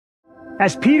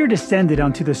As Peter descended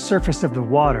onto the surface of the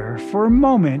water, for a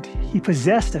moment he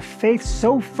possessed a faith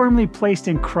so firmly placed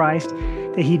in Christ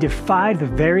that he defied the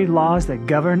very laws that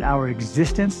govern our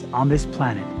existence on this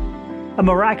planet. A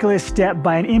miraculous step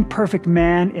by an imperfect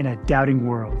man in a doubting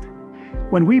world.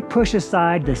 When we push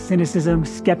aside the cynicism,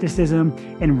 skepticism,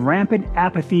 and rampant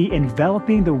apathy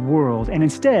enveloping the world and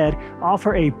instead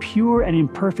offer a pure and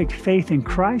imperfect faith in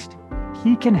Christ,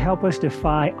 He can help us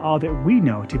defy all that we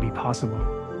know to be possible.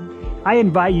 I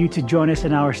invite you to join us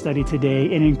in our study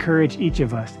today and encourage each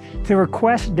of us to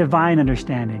request divine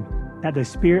understanding that the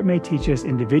Spirit may teach us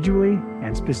individually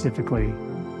and specifically.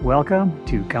 Welcome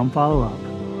to Come Follow Up.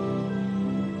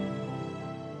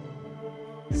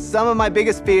 Some of my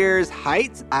biggest fears: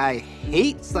 heights. I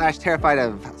hate/terrified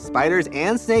of spiders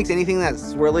and snakes, anything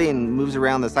that's swirly and moves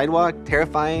around the sidewalk.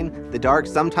 Terrifying. The dark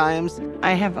sometimes.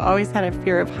 I have always had a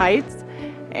fear of heights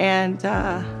and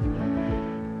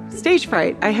stage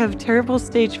fright. I have terrible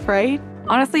stage fright.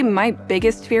 Honestly, my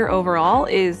biggest fear overall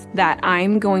is that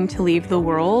I'm going to leave the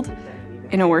world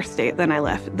in a worse state than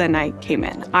I came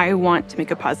in. I want to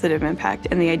make a positive impact,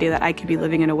 and the idea that I could be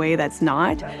living in a way that's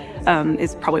not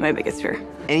is probably my biggest fear.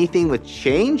 Anything with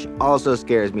change also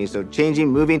scares me. So changing,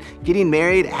 moving, getting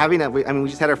married, we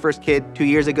just had our first kid 2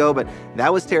 years ago, but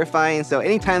that was terrifying. So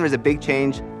anytime there's a big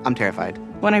change, I'm terrified.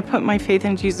 When I put my faith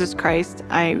in Jesus Christ,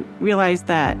 I realized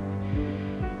that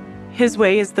His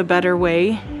way is the better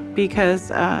way, because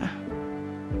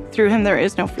through Him there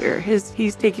is no fear.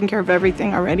 He's taking care of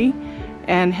everything already,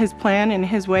 and His plan and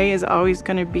His way is always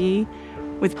going to be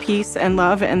with peace and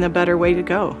love and the better way to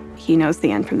go. He knows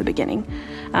the end from the beginning.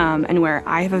 And where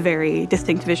I have a very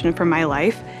distinct vision for my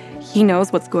life, He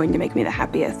knows what's going to make me the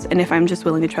happiest. And if I'm just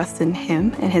willing to trust in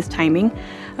Him and His timing,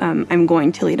 I'm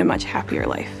going to lead a much happier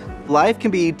life. Life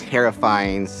can be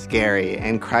terrifying, scary,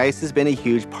 and Christ has been a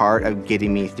huge part of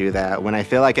getting me through that. When I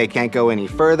feel like I can't go any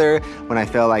further, when I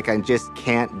feel like I just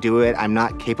can't do it, I'm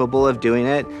not capable of doing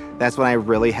it, that's when I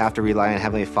really have to rely on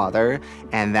Heavenly Father,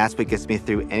 and that's what gets me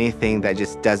through anything that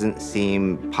just doesn't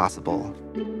seem possible.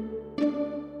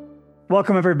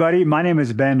 Welcome, everybody. My name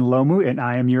is Ben Lomu, and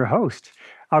I am your host.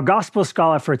 Our gospel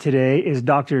scholar for today is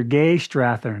Dr. Gay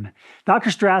Strathern.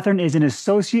 Dr. Strathern is an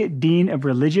Associate Dean of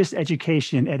Religious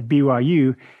Education at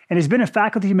BYU and has been a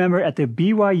faculty member at the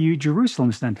BYU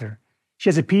Jerusalem Center. She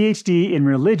has a PhD in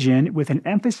religion with an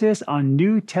emphasis on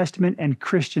New Testament and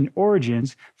Christian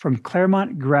origins from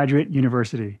Claremont Graduate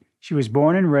University. She was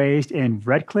born and raised in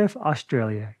Redcliffe,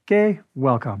 Australia. Gay,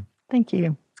 welcome. Thank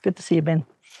you. It's good to see you, Ben.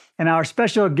 And our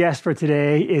special guest for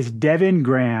today is Devin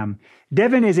Graham.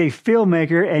 Devin is a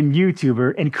filmmaker and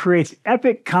YouTuber and creates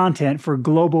epic content for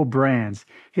global brands.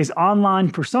 His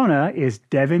online persona is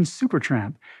Devin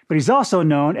Supertramp, but he's also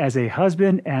known as a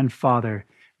husband and father.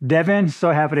 Devin,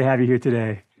 so happy to have you here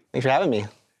today. Thanks for having me.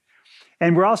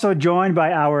 And we're also joined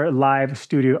by our live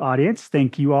studio audience.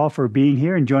 Thank you all for being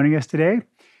here and joining us today.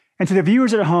 And to the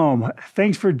viewers at home,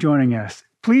 thanks for joining us.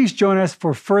 Please join us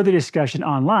for further discussion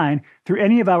online through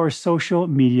any of our social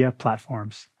media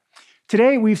platforms.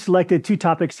 Today, we've selected two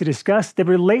topics to discuss that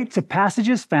relate to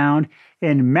passages found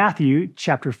in Matthew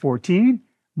chapter 14,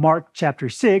 Mark chapter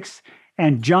 6,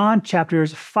 and John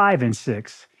chapters 5 and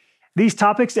 6. These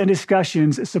topics and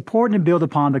discussions support and build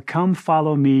upon the Come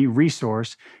Follow Me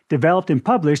resource developed and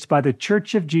published by the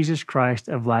Church of Jesus Christ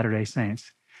of Latter-day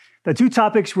Saints. The two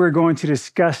topics we're going to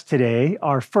discuss today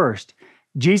are: first,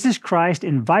 Jesus Christ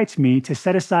invites me to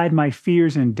set aside my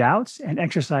fears and doubts and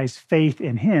exercise faith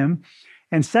in Him.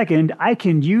 And second, I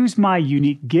can use my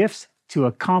unique gifts to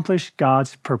accomplish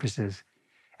God's purposes.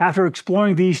 After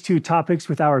exploring these two topics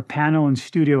with our panel and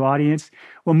studio audience,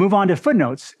 we'll move on to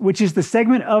Footnotes, which is the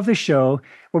segment of the show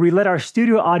where we let our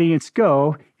studio audience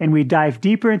go and we dive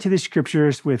deeper into the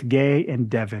scriptures with Gay and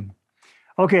Devin.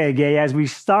 Okay, Gay, as we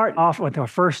start off with our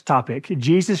first topic,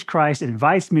 Jesus Christ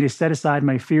invites me to set aside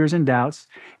my fears and doubts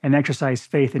and exercise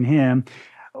faith in Him.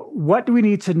 What do we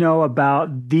need to know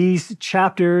about these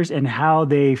chapters and how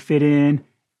they fit in?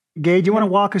 Gay, do you want to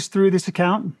walk us through this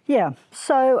account? Yeah.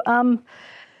 So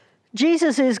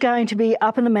Jesus is going to be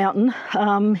up in the mountain.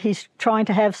 He's trying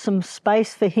to have some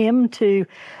space for Him to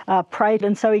pray.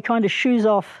 And so He kind of shoos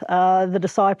off the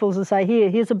disciples and say,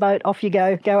 here's a boat, off you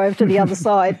go over to the other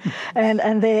side.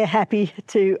 And they're happy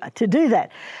to do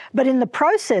that. But in the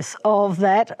process of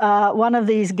that, one of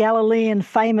these Galilean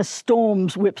famous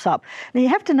storms whips up. Now you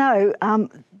have to know,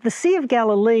 the Sea of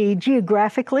Galilee,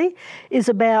 geographically, is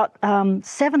about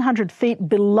 700 feet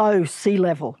below sea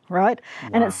level, right? Wow.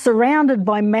 And it's surrounded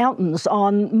by mountains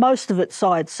on most of its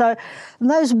sides. So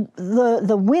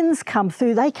the winds come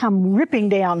through, they come ripping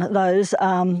down those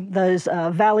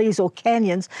valleys or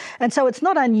canyons. And so it's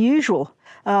not unusual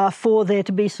for there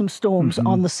to be some storms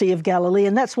on the Sea of Galilee,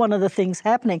 and that's one of the things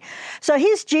happening. So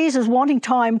here's Jesus wanting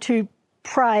time to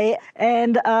pray,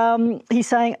 and he's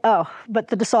saying, oh, but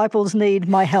the disciples need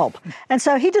my help. And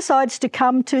so he decides to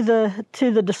come to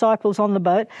the disciples on the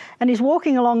boat, and he's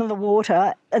walking along the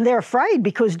water, and they're afraid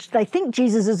because they think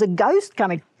Jesus is a ghost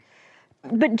coming.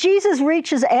 But Jesus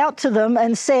reaches out to them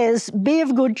and says, be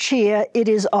of good cheer, it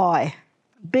is I.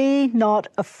 Be not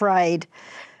afraid.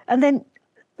 And then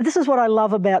this is what I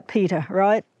love about Peter,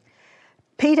 right?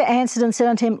 Peter answered and said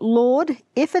unto him, Lord,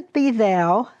 if it be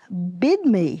thou, bid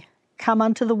me come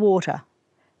unto the water.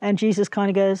 And Jesus kind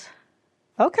of goes,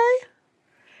 okay,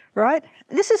 right?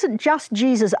 This isn't just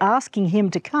Jesus asking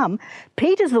him to come.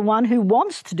 Peter's the one who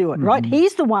wants to do it, right?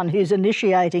 He's the one who's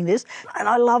initiating this. And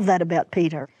I love that about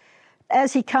Peter.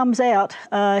 As he comes out,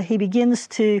 he begins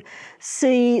to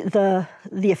see the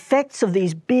effects of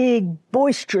these big,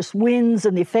 boisterous winds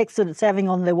and the effects that it's having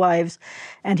on their waves,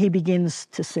 and he begins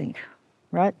to sink,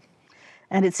 right?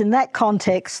 And it's in that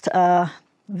context,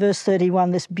 verse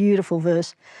 31, this beautiful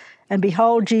verse, and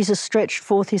behold, Jesus stretched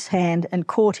forth his hand and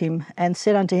caught him and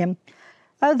said unto him,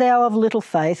 O thou of little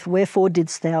faith, wherefore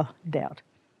didst thou doubt?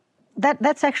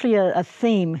 That's actually a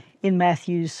theme in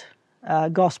Matthew's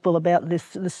gospel about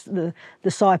the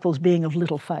disciples being of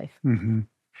little faith.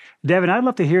 Devin, I'd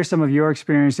love to hear some of your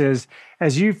experiences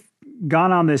as you've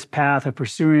gone on this path of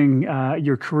pursuing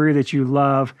your career that you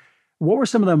love. What were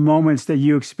some of the moments that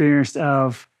you experienced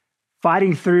of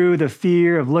fighting through the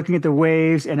fear of looking at the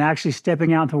waves and actually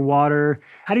stepping out into water?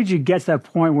 How did you get to that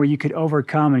point where you could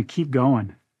overcome and keep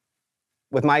going?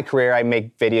 With my career, I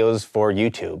make videos for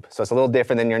YouTube, so it's a little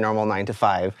different than your normal 9 to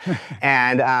 5.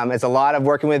 And it's a lot of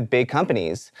working with big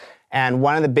companies. And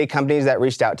one of the big companies that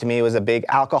reached out to me was a big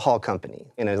alcohol company.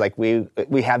 You know, like we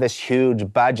have this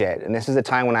huge budget, and this is a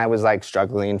time when I was like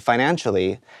struggling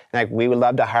financially. And like, we would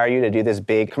love to hire you to do this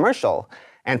big commercial.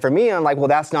 And for me, I'm like, well,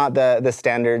 that's not the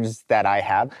standards that I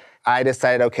have. I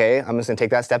decided, okay, I'm just gonna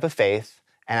take that step of faith,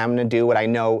 and I'm gonna do what I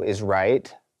know is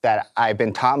right, that I've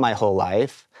been taught my whole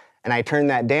life, and I turned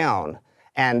that down.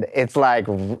 And it's like,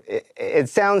 it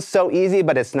sounds so easy,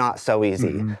 but it's not so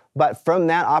easy. But from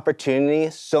that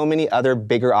opportunity, so many other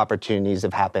bigger opportunities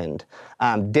have happened.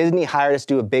 Disney hired us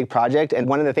to do a big project, and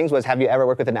one of the things was, have you ever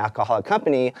worked with an alcoholic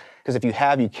company? Because if you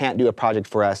have, you can't do a project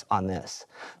for us on this.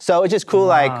 So it's just cool,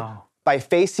 like, by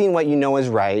facing what you know is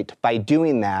right, by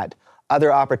doing that,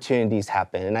 other opportunities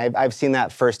happen. And I've seen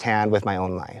that firsthand with my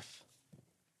own life.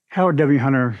 Howard W.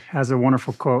 Hunter has a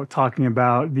wonderful quote talking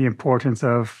about the importance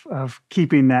of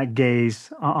keeping that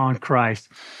gaze on Christ.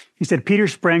 He said, Peter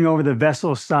sprang over the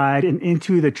vessel's side and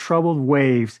into the troubled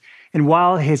waves. And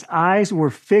while his eyes were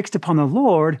fixed upon the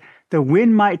Lord, the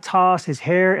wind might toss his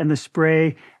hair and the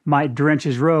spray might drench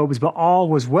his robes, but all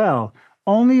was well.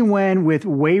 Only when with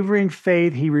wavering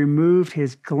faith he removed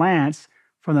his glance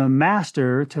from the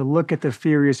master to look at the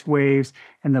furious waves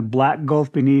and the black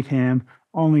gulf beneath him,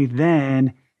 only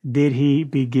then did he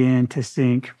begin to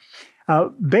sink.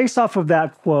 Based off of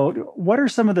that quote, what are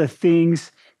some of the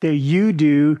things that you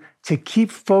do to keep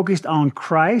focused on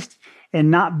Christ and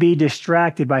not be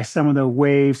distracted by some of the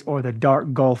waves or the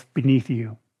dark gulf beneath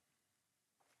you?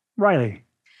 Riley.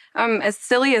 As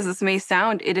silly as this may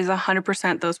sound, it is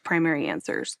 100% those primary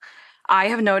answers. I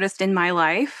have noticed in my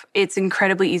life, it's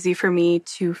incredibly easy for me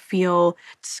to feel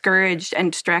discouraged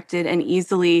and distracted and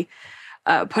easily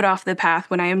put off the path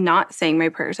when I am not saying my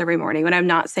prayers every morning, when I'm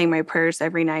not saying my prayers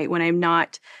every night, when I'm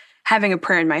not having a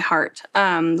prayer in my heart,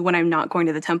 when I'm not going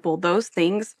to the temple. Those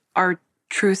things are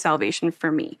true salvation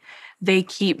for me. They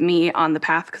keep me on the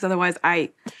path, because otherwise I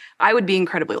would be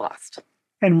incredibly lost.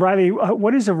 And Riley,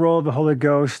 what is the role of the Holy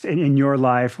Ghost in your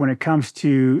life when it comes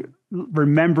to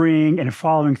remembering and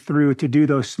following through to do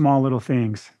those small little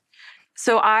things?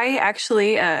 So I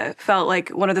actually felt like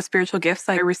one of the spiritual gifts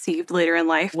I received later in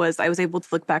life was I was able to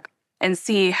look back and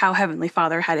see how Heavenly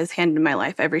Father had his hand in my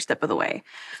life every step of the way.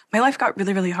 My life got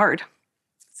really, really hard.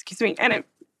 Excuse me. And it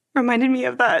reminded me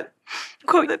of that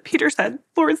quote that Peter said,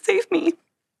 Lord, save me.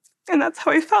 And that's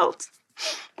how I felt.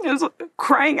 I was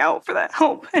crying out for that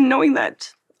help and knowing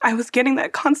that I was getting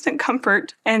that constant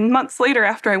comfort. And months later,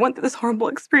 after I went through this horrible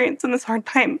experience and this hard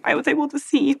time, I was able to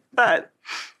see that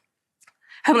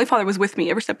Heavenly Father was with me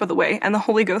every step of the way, and the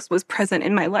Holy Ghost was present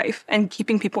in my life and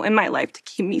keeping people in my life to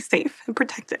keep me safe and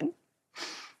protected.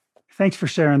 Thanks for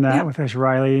sharing that with us,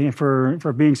 Riley, and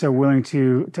for being so willing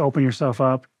to open yourself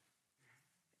up.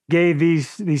 Gabe,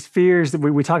 these fears that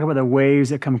we talk about, the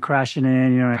waves that come crashing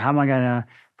in, how am I going to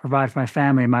provide for my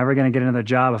family? Am I ever going to get another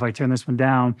job if I turn this one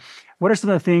down? What are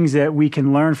some of the things that we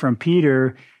can learn from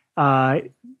Peter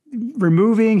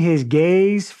removing his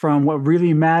gaze from what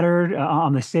really mattered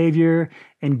on the Savior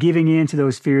and giving in to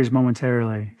those fears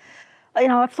momentarily?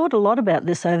 I've thought a lot about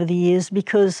this over the years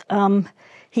because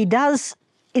he does,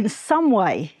 in some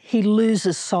way, he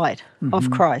loses sight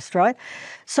of Christ, right?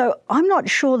 So I'm not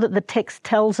sure that the text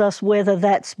tells us whether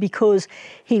that's because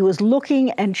he was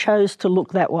looking and chose to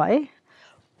look that way,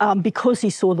 because he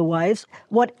saw the waves.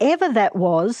 Whatever that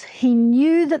was, he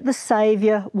knew that the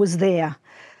Saviour was there.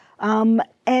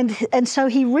 And so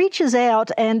he reaches out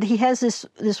and he has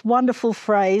this wonderful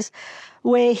phrase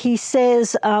where he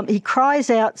says, he cries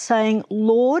out saying,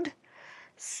 "Lord,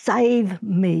 save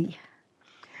me."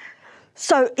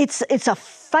 So it's a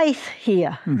faith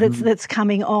here that's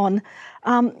coming on.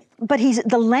 But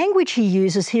the language he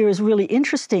uses here is really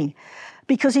interesting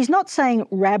because he's not saying,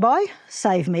 "Rabbi,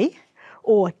 save me,"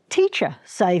 or "Teacher,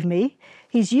 save me."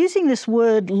 He's using this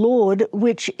word Lord,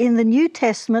 which in the New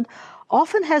Testament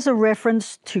often has a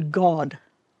reference to God,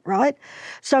 right?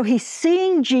 So he's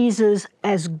seeing Jesus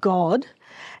as God.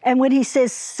 And when he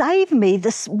says, "save me,"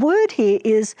 this word here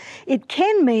it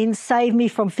can mean save me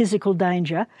from physical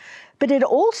danger, but it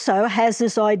also has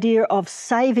this idea of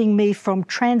saving me from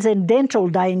transcendental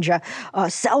danger,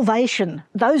 salvation,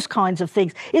 those kinds of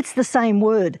things. It's the same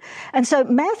word. And so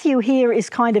Matthew here is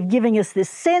kind of giving us this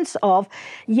sense of,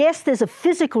 yes, there's a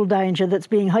physical danger that's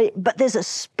being, but there's a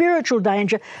spiritual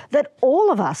danger that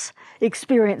all of us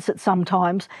experience at some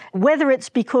times, whether it's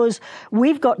because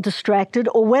we've got distracted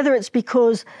or whether it's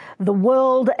because the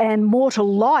world and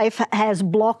mortal life has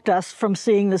blocked us from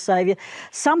seeing the Saviour.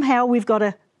 Somehow we've got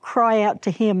to cry out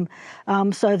to him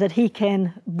so that he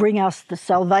can bring us the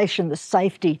salvation, the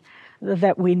safety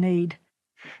that we need.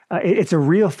 It's a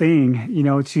real thing,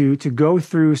 to go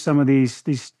through some of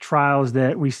these trials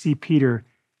that we see Peter.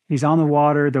 He's on the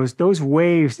water. Those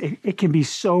waves, it can be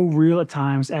so real at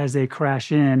times as they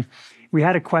crash in. We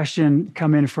had a question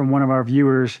come in from one of our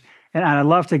viewers, and I'd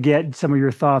love to get some of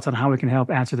your thoughts on how we can help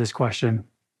answer this question.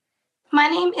 My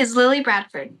name is Lily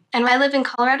Bradford, and I live in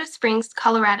Colorado Springs,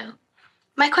 Colorado.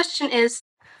 My question is,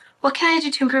 what can I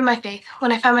do to improve my faith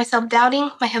when I find myself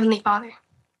doubting my Heavenly Father?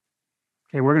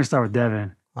 Okay, we're going to start with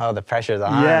Devin. Oh, the pressure's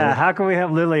on. Yeah, how can we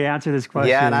help Lily answer this question?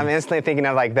 Yeah, and I'm instantly thinking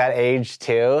of that age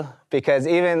too, because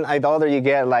even the older you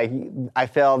get, I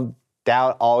feel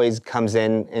doubt always comes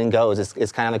in and goes.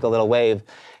 It's kind of like a little wave.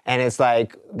 And it's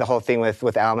like the whole thing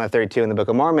with Alma 32 in the Book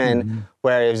of Mormon,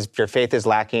 where if your faith is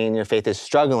lacking, your faith is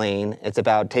struggling, it's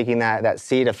about taking that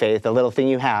seed of faith, the little thing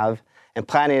you have, and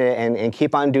planting it and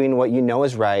keep on doing what you know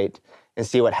is right and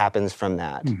see what happens from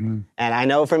that. And I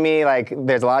know for me,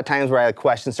 there's a lot of times where I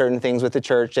question certain things with the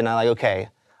church and I'm okay,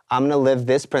 I'm gonna live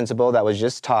this principle that was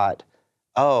just taught.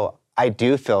 Oh, I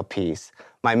do feel peace.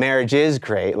 My marriage is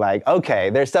great. Okay,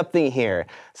 there's something here.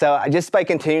 So just by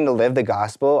continuing to live the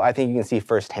gospel, I think you can see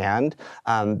firsthand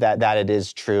that it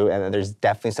is true and that there's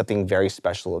definitely something very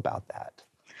special about that.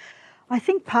 I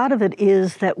think part of it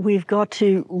is that we've got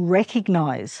to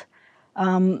recognize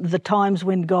the times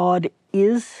when God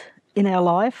is in our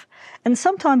life. And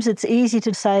sometimes it's easy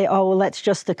to say, oh, well, that's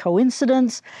just a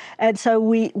coincidence. And so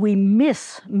we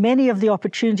miss many of the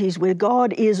opportunities where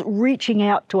God is reaching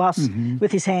out to us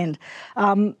with his hand.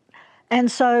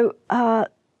 And so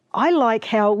I like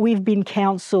how we've been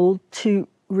counseled to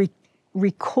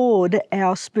record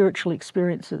our spiritual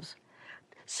experiences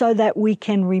so that we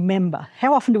can remember.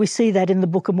 How often do we see that in the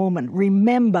Book of Mormon?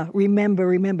 Remember, remember,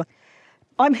 remember.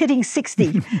 I'm hitting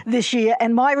 60 this year,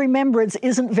 and my remembrance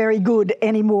isn't very good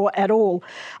anymore at all.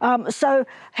 So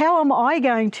how am I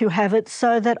going to have it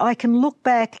so that I can look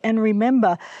back and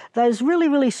remember those really,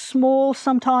 really small,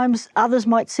 sometimes others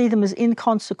might see them as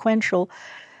inconsequential,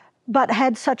 but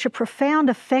had such a profound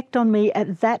effect on me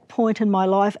at that point in my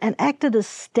life and acted as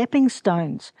stepping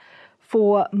stones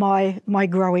for my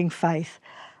growing faith.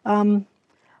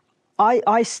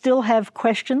 I still have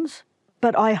questions,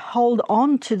 but I hold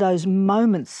on to those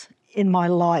moments in my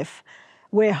life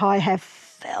where I have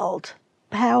felt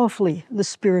powerfully the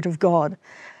Spirit of God.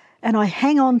 And I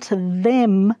hang on to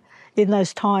them in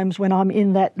those times when I'm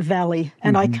in that valley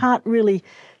and I can't really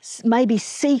maybe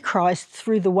see Christ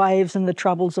through the waves and the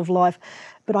troubles of life,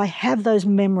 but I have those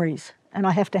memories and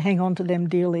I have to hang on to them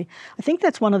dearly. I think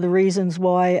that's one of the reasons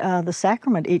why the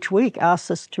sacrament each week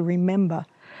asks us to remember,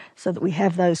 so that we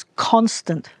have those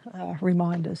constant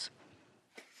reminders.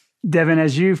 Devin,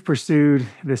 as you've pursued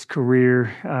this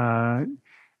career,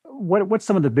 what's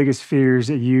some of the biggest fears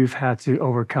that you've had to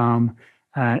overcome,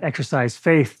 exercise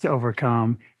faith to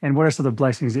overcome, and what are some of the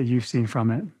blessings that you've seen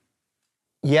from it?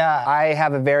 Yeah, I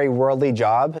have a very worldly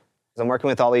job. I'm working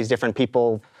with all these different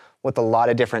people with a lot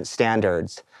of different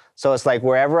standards. So it's like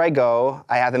wherever I go,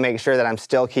 I have to make sure that I'm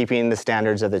still keeping the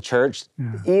standards of the church,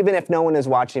 even if no one is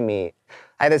watching me.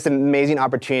 I had this amazing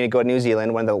opportunity to go to New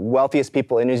Zealand. One of the wealthiest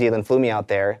people in New Zealand flew me out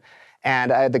there.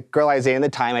 And the girl Isaiah at the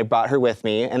time, I brought her with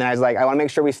me. And I was like, I want to make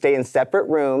sure we stay in separate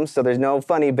rooms so there's no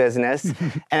funny business.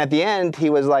 And at the end, he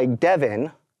was like,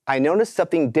 Devin, I noticed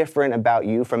something different about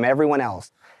you from everyone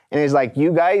else. And he's like,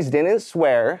 you guys didn't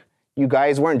swear. You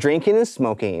guys weren't drinking and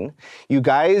smoking. You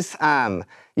guys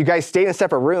stayed in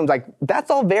separate rooms. Like, that's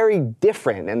all very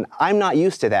different. And I'm not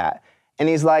used to that. And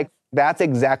he's like, that's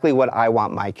exactly what I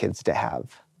want my kids to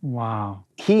have. Wow.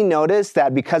 He noticed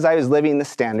that because I was living the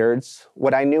standards,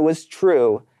 what I knew was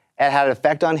true, it had an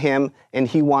effect on him, and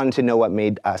he wanted to know what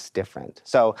made us different.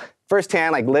 So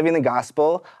firsthand, like living the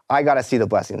gospel, I got to see the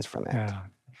blessings from it. Yeah.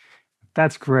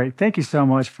 That's great. Thank you so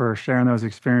much for sharing those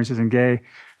experiences. And Gay,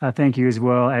 thank you as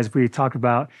well as we talk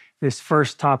about this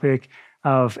first topic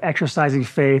of exercising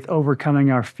faith,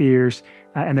 overcoming our fears,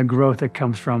 and the growth that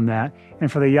comes from that.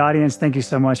 And for the audience, thank you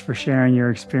so much for sharing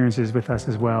your experiences with us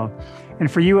as well.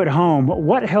 And for you at home,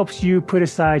 what helps you put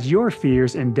aside your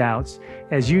fears and doubts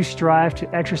as you strive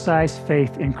to exercise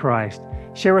faith in Christ?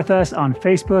 Share with us on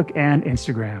Facebook and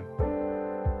Instagram.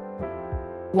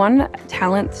 One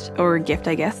talent or gift,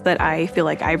 I guess, that I feel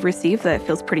like I've received that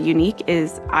feels pretty unique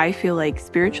is I feel like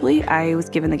spiritually, I was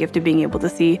given the gift of being able to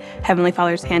see Heavenly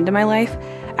Father's hand in my life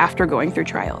after going through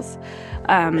trials.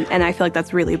 And I feel like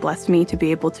that's really blessed me to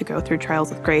be able to go through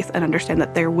trials with grace and understand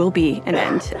that there will be an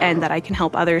end and that I can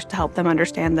help others to help them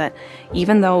understand that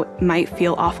even though it might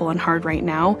feel awful and hard right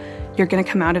now, you're going to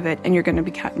come out of it and you're going to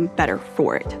become better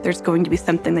for it. There's going to be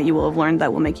something that you will have learned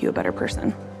that will make you a better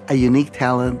person. A unique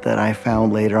talent that I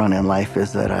found later on in life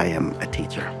is that I am a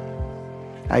teacher.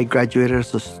 I graduated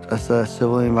as a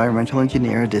civil environmental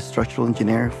engineer, did structural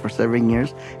engineering for 7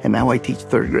 years, and now I teach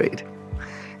 3rd grade.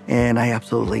 And I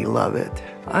absolutely love it.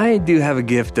 I do have a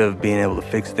gift of being able to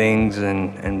fix things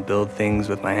and build things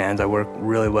with my hands. I work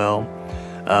really well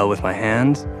with my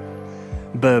hands.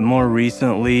 But more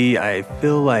recently, I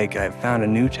feel like I've found a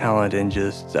new talent in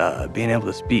just being able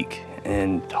to speak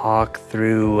and talk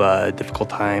through difficult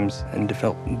times and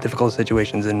difficult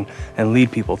situations and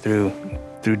lead people through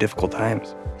difficult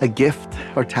times. A gift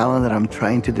or talent that I'm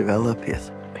trying to develop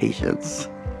is patience.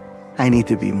 I need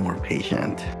to be more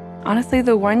patient. Honestly,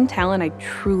 the one talent I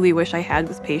truly wish I had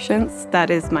was patience.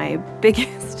 That is my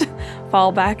biggest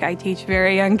fallback. I teach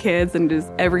very young kids, and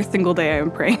just every single day I'm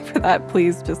praying for that.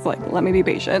 Please just let me be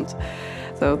patient.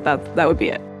 So that would be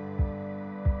it.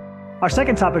 Our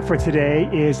second topic for today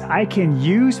is I can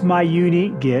use my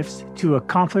unique gifts to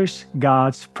accomplish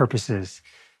God's purposes.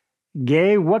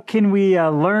 Gay, what can we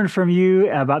learn from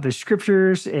you about the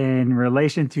scriptures in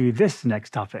relation to this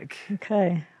next topic?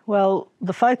 Okay. Well,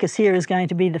 the focus here is going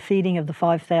to be the feeding of the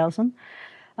 5,000.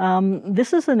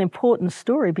 This is an important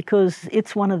story because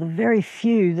it's one of the very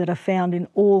few that are found in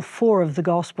all 4 of the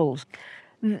Gospels.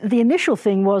 The initial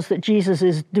thing was that Jesus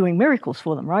is doing miracles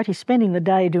for them, right? He's spending the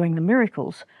day doing the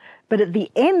miracles. But at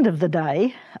the end of the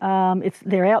day,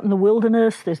 they're out in the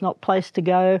wilderness, there's not a place to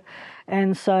go.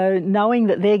 And so knowing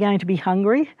that they're going to be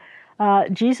hungry,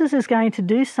 Jesus is going to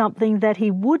do something that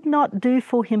he would not do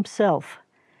for himself.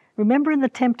 Remember in the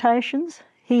temptations,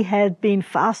 he had been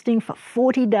fasting for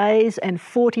 40 days and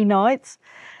 40 nights,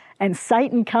 and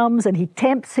Satan comes and he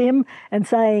tempts him and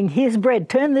saying, here's bread,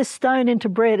 turn this stone into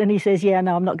bread. And he says, yeah,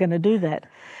 no, I'm not going to do that.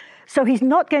 So he's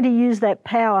not going to use that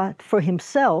power for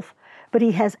himself, but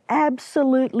he has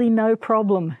absolutely no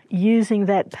problem using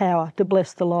that power to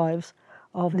bless the lives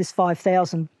of this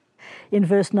 5,000. In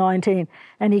verse 19,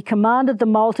 and he commanded the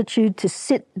multitude to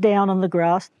sit down on the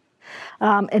grass.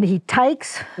 And he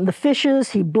takes the fishes,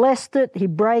 he blessed it, he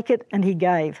brake it, and he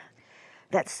gave.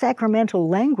 That's sacramental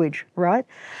language, right?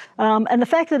 And the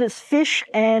fact that it's fish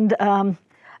and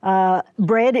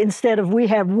bread instead of we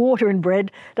have water and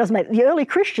bread doesn't make... The early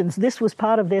Christians, this was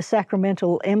part of their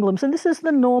sacramental emblems, and this is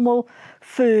the normal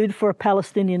food for a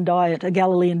Palestinian diet, a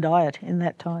Galilean diet in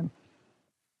that time.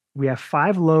 We have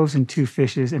 5 loaves and 2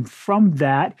 fishes, and from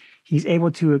that, he's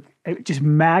able to just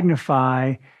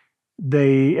magnify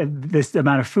this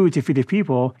amount of food to feed the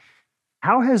people.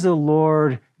 How has the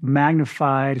Lord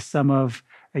magnified some of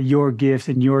your gifts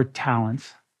and your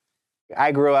talents?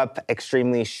 I grew up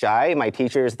extremely shy. My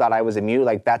teachers thought I was a mute,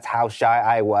 like that's how shy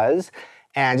I was,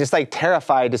 and just like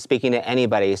terrified to speaking to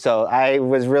anybody. So I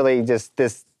was really just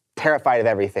this terrified of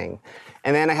everything.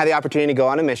 And then I had the opportunity to go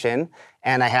on a mission,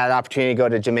 and I had the opportunity to go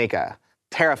to Jamaica.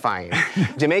 Terrifying.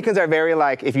 Jamaicans are very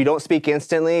like, if you don't speak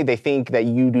instantly, they think that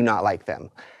you do not like them.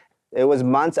 It was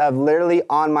months of literally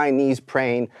on my knees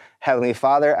praying, Heavenly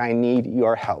Father, I need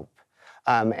your help.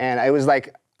 And I was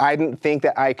like, I didn't think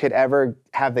that I could ever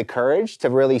have the courage to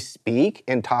really speak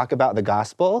and talk about the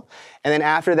gospel. And then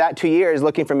after that 2 years,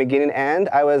 looking from beginning to end,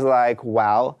 I was like,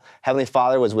 wow, Heavenly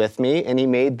Father was with me, and he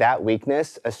made that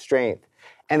weakness a strength.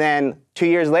 And then 2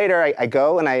 years later, I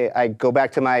go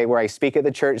back to where I speak at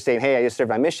the church saying, hey, I just served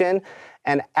my mission.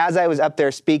 And as I was up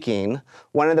there speaking,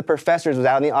 one of the professors was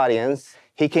out in the audience.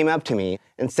 He came up to me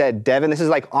and said, Devin, this is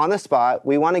like on the spot.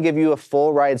 We want to give you a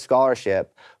full ride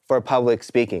scholarship for public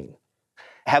speaking.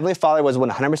 Heavenly Father was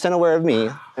 100% aware of me,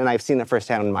 and I've seen it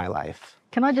firsthand in my life.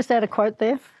 Can I just add a quote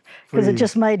there? Because it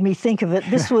just made me think of it.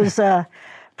 This was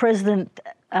President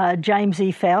James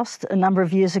E. Faust a number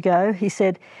of years ago. He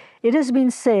said, "It has been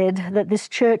said that this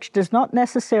church does not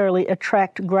necessarily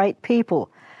attract great people,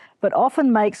 but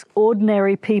often makes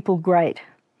ordinary people great.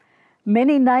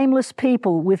 Many nameless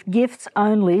people with gifts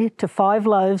only to 5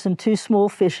 loaves and 2 small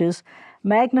fishes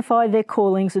magnify their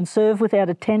callings and serve without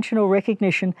attention or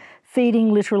recognition,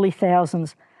 feeding literally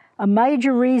thousands. A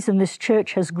major reason this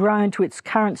church has grown to its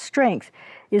current strength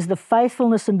is the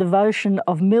faithfulness and devotion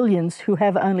of millions who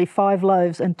have only 5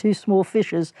 loaves and 2 small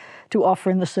fishes to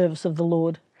offer in the service of the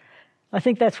Lord." I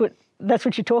think that's what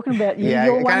you're talking about.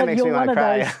 You're one of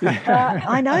those.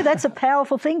 I know that's a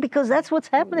powerful thing, because that's what's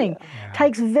happening.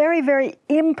 Takes very, very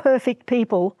imperfect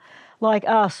people like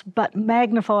us, but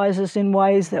magnifies us in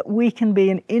ways that we can be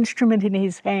an instrument in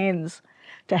his hands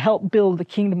to help build the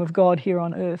kingdom of God here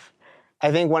on earth.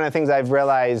 I think one of the things I've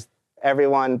realized,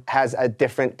 everyone has a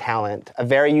different talent, a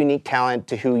very unique talent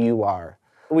to who you are.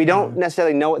 We don't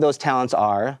necessarily know what those talents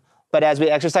are, but as we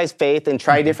exercise faith and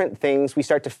try different things, we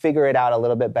start to figure it out a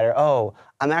little bit better. Oh,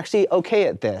 I'm actually okay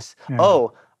at this. Yeah.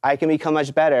 Oh, I can become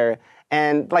much better.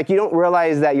 And like, you don't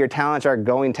realize that your talents are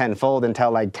going tenfold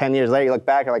until like 10 years later, you look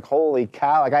back and like, holy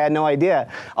cow, like I had no idea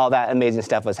all that amazing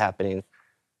stuff was happening.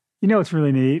 You know what's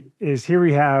really neat is here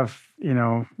we have,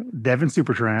 Devin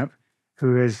Supertramp,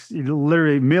 who is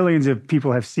literally millions of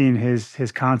people have seen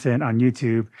his content on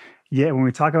YouTube. Yet when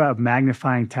we talk about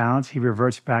magnifying talents, he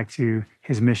reverts back to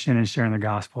his mission and sharing the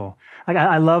gospel. Like,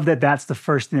 I love that that's the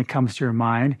first thing that comes to your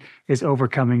mind, is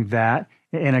overcoming that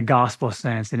in a gospel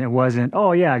sense. And it wasn't,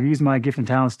 oh yeah, I used my gift and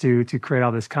talents to create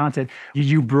all this content.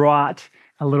 You brought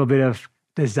a little bit of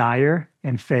desire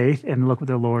and faith, and look what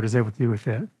the Lord is able to do with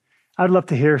it. I'd love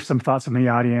to hear some thoughts from the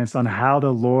audience on how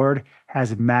the Lord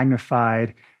has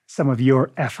magnified some of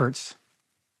your efforts.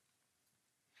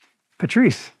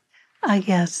 Patrice.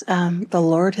 Yes, the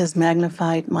Lord has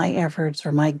magnified my efforts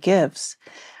or my gifts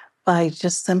by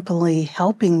just simply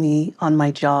helping me on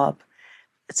my job.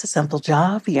 It's a simple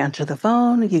job. You answer the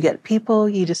phone, you get people,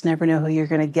 you just never know who you're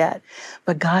going to get.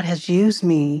 But God has used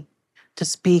me to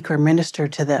speak or minister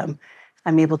to them.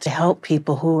 I'm able to help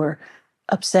people who are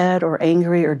upset or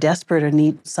angry or desperate or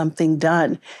need something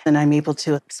done. And I'm able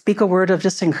to speak a word of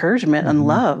just encouragement and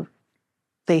love.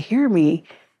 They hear me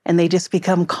and they just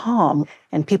become calm.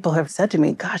 And people have said to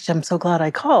me, gosh, I'm so glad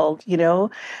I called.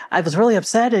 I was really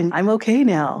upset and I'm okay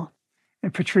now.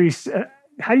 And Patrice,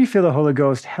 how do you feel the Holy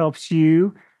Ghost helps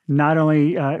you not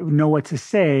only know what to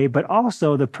say, but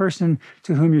also the person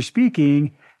to whom you're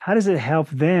speaking? How does it help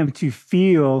them to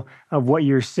feel of what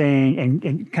you're saying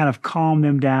and kind of calm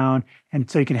them down, and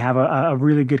so you can have a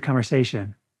really good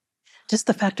conversation? Just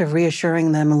the fact of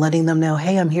reassuring them and letting them know,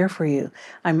 hey, I'm here for you.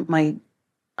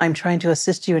 I'm trying to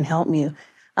assist you and help you.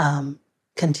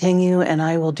 Continue, and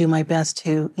I will do my best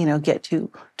to, get to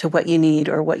what you need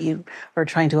or what you are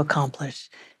trying to accomplish.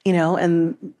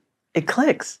 And it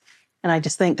clicks. And I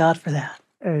just thank God for that.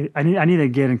 Hey, I need to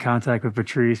get in contact with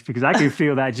Patrice, because I can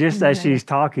feel that just as she's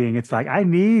talking. It's like, I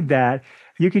need that.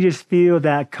 You can just feel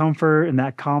that comfort and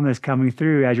that calmness coming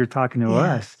through as you're talking to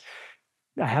us.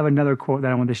 I have another quote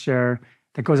that I want to share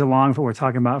that goes along with what we're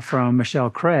talking about from Michelle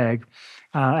Craig,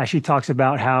 as she talks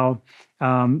about how,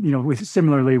 with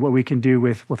similarly what we can do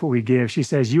with what we give. She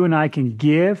says, you and I can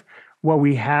give what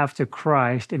we have to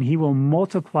Christ, and he will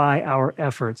multiply our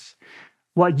efforts.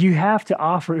 What you have to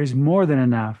offer is more than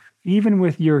enough, even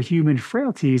with your human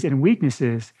frailties and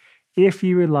weaknesses, if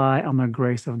you rely on the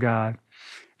grace of God.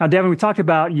 Now, Devin, we talked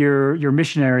about your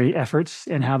missionary efforts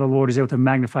and how the Lord is able to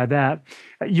magnify that.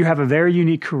 You have a very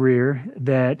unique career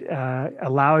that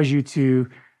allows you to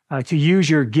use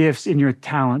your gifts and your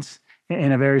talents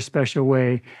in a very special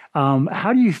way.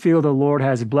 How do you feel the Lord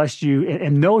has blessed you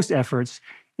in those efforts,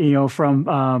 from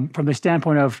the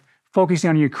standpoint of focusing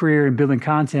on your career and building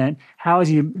content? How has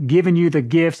he given you the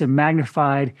gifts and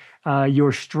magnified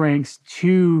your strengths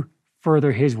to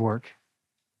further his work?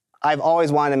 I've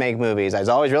always wanted to make movies. I was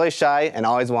always really shy and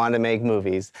always wanted to make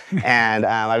movies. And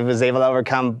I was able to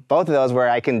overcome both of those where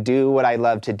I can do what I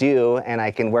love to do and I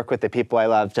can work with the people I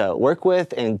love to work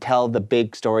with and tell the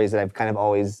big stories that I've kind of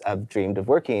always dreamed of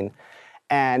working.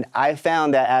 And I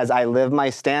found that as I live my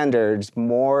standards,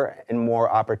 more and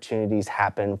more opportunities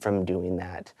happen from doing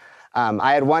that.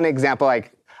 I had one example,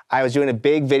 like I was doing a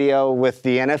big video with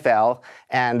the NFL,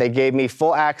 and they gave me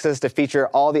full access to feature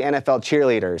all the NFL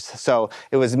cheerleaders. So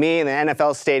it was me in the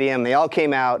NFL stadium. They all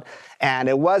came out, and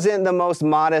it wasn't the most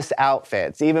modest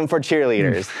outfits, even for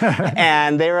cheerleaders.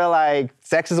 And they were like,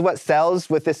 sex is what sells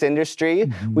with this industry.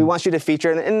 We want you to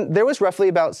feature. And there was roughly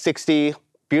about 60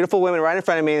 beautiful women right in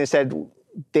front of me, and they said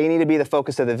they need to be the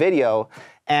focus of the video.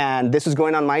 And this was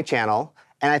going on my channel.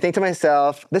 And I think to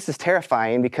myself, this is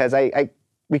terrifying because I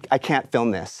can't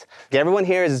film this. Everyone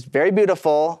here is very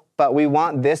beautiful, but we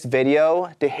want this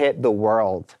video to hit the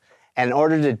world. And in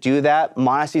order to do that,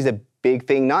 modesty is a big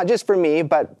thing, not just for me,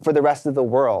 but for the rest of the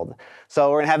world. So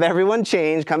we're gonna have everyone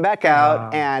change, come back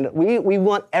out, and we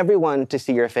want everyone to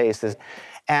see your faces.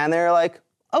 And they're like,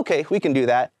 okay, we can do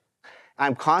that.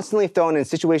 I'm constantly thrown in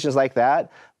situations like that,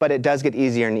 but it does get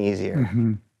easier and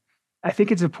easier. I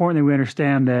think it's important that we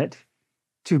understand that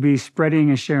to be spreading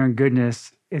and sharing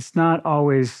goodness, it's not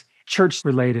always church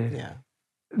related. Yeah.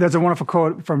 There's a wonderful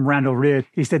quote from Randall Reed.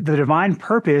 He said, "The divine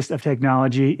purpose of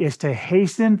technology is to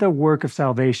hasten the work of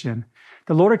salvation.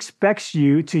 The Lord expects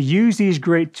you to use these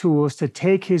great tools to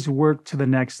take his work to the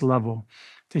next level,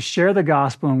 to share the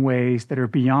gospel in ways that are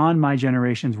beyond my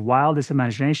generation's wildest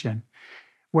imagination.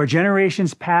 Where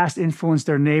generations past influenced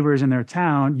their neighbors in their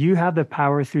town, you have the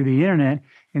power through the internet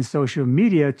and social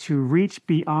media to reach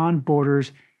beyond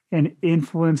borders and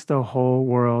influence the whole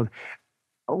world."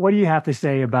 What do you have to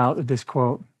say about this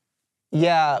quote?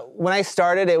 Yeah, when I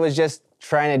started, it was just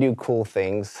trying to do cool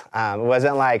things. It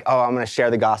wasn't like, oh, I'm gonna share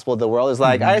the gospel with the world. It's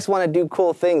like, I just wanna do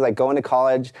cool things, like going to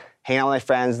college, hang out with my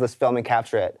friends, let's film and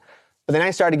capture it. But then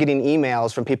I started getting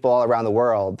emails from people all around the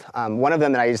world. One of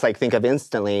them that I just think of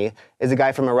instantly is a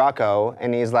guy from Morocco,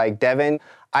 and he's like, Devin,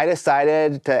 I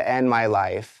decided to end my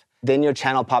life. Then your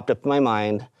channel popped up in my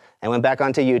mind. I went back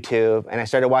onto YouTube, and I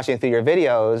started watching through your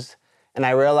videos, and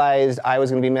I realized I was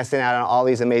gonna be missing out on all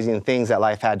these amazing things that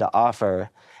life had to offer.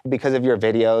 Because of your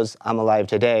videos, I'm alive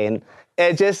today. And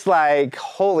it's just like,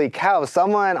 holy cow,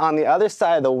 someone on the other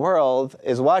side of the world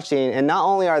is watching, and not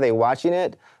only are they watching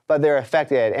it, but they're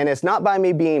affected. And it's not by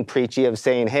me being preachy of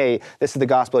saying, hey, this is the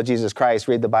gospel of Jesus Christ,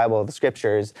 read the Bible, the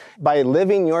scriptures. By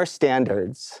living your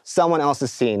standards, someone else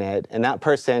is seeing it, and that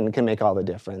person can make all the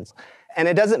difference. And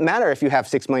it doesn't matter if you have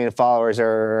 6 million followers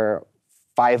or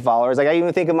 5 followers. Like I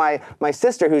even think of my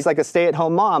sister, who's like a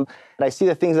stay-at-home mom, and I see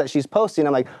the things that she's posting,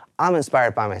 I'm like, I'm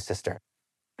inspired by my sister.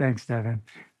 Thanks, Devin.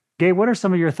 Gabe, what are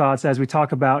some of your thoughts as we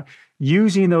talk about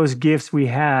using those gifts we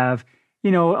have,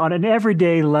 on an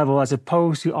everyday level, as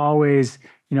opposed to always,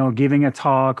 giving a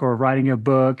talk or writing a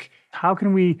book? How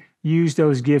can we use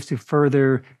those gifts to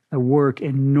further the work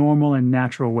in normal and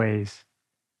natural ways?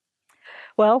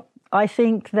 Well, I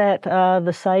think that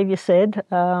the Savior said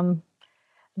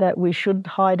that we should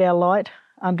hide our light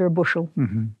under a bushel,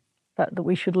 that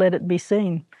we should let it be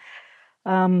seen.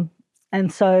 And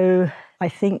so I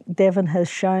think Devin has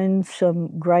shown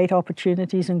some great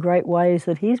opportunities and great ways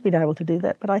that he's been able to do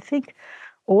that. But I think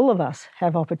all of us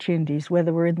have opportunities,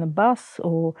 whether we're in the bus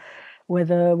or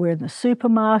whether we're in the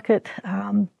supermarket.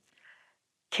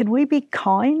 Can we be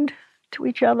kind to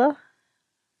each other?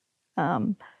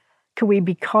 Can we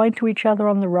be kind to each other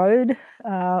on the road?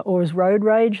 Or is road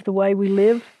rage the way we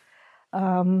live?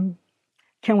 Can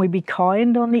we be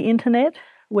kind on the internet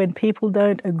when people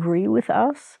don't agree with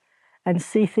us and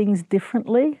see things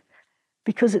differently?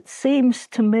 Because it seems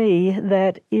to me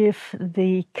that if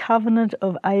the covenant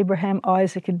of Abraham,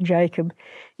 Isaac, and Jacob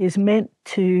is meant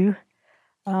to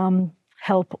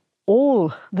help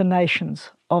all the nations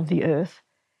of the earth,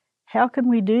 how can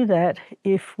we do that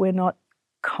if we're not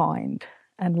kind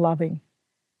and loving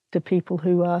to people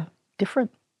who are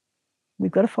different?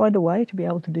 We've got to find a way to be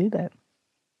able to do that.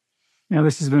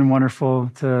 This has been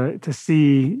wonderful to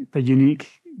see the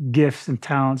unique gifts and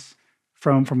talents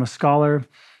from a scholar,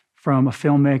 from a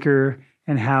filmmaker,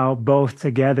 and how both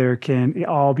together can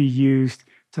all be used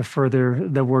to further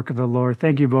the work of the Lord.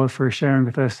 Thank you both for sharing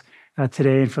with us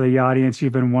today, and for the audience,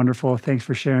 you've been wonderful. Thanks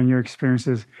for sharing your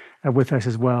experiences with us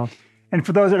as well. And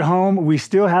for those at home, we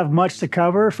still have much to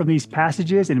cover from these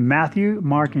passages in Matthew,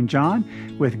 Mark, and John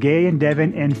with Gay and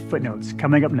Devin and footnotes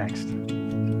coming up next.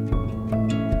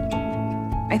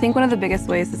 I think one of the biggest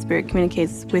ways the Spirit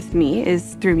communicates with me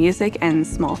is through music and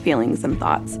small feelings and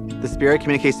thoughts. The Spirit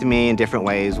communicates to me in different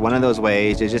ways. One of those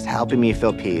ways is just helping me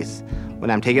feel peace. when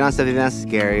I'm taking on something that's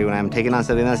scary, when I'm taking on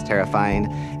something that's terrifying,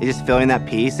 it's just feeling that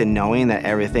peace and knowing that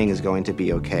everything is going to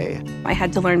be okay. I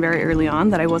had to learn very early on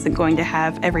that I wasn't going to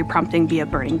have every prompting be a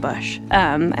burning bush.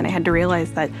 And I had to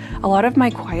realize that a lot of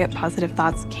my quiet, positive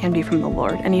thoughts can be from the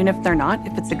Lord. And even if they're not,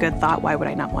 if it's a good thought, why would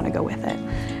I not want to go with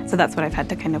it? So that's what I've had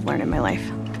to kind of learn in my life.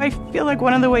 I feel like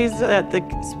one of the ways that the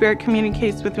Spirit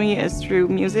communicates with me is through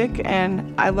music,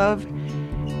 and I love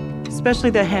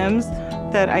especially the hymns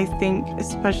that I think,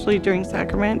 especially during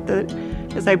sacrament, that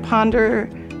as I ponder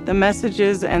the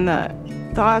messages and the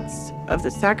thoughts of the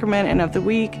sacrament and of the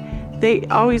week, they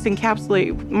always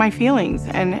encapsulate my feelings,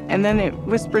 and then it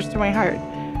whispers to my heart,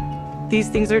 these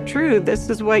things are true. This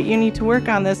is what you need to work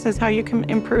on. This is how you can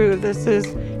improve. This is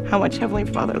how much Heavenly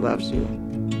Father loves you.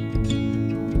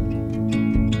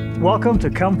 Welcome to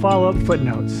Come Follow Up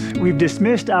Footnotes. We've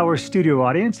dismissed our studio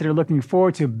audience and are looking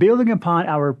forward to building upon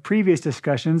our previous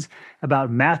discussions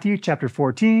about Matthew chapter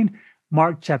 14,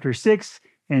 Mark chapter 6,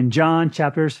 and John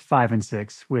chapters 5 and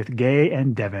 6 with Gay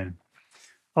and Devin.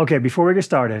 Okay, before we get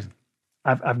started,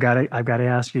 I've got to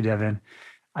ask you, Devin.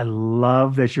 I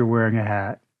love that you're wearing a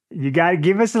hat. You got to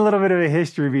give us a little bit of a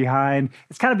history behind.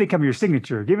 It's kind of become your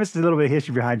signature. Give us a little bit of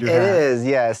history behind your hat. It is,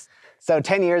 yes. So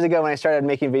 10 years ago when I started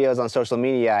making videos on social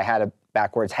media, I had a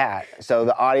backwards hat. So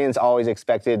the audience always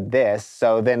expected this.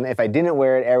 So then if I didn't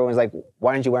wear it, everyone's like,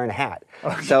 why aren't you wearing a hat?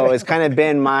 Okay. So it's kind of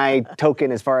been my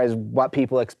token as far as what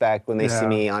people expect when they see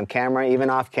me on camera,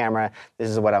 even off camera, this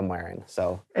is what I'm wearing.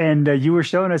 So. And you were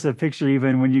showing us a picture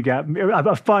even when you got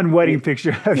a fun wedding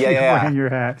picture of you wearing your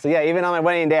hat. So yeah, even on my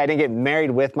wedding day, I didn't get married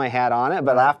with my hat on it,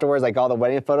 but afterwards, like all the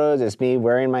wedding photos, it's me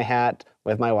wearing my hat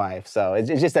with my wife. So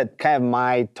it's just that kind of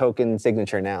my token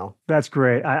signature now. That's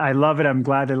great. I love it. I'm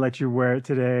glad to let you wear it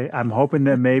today. I'm hoping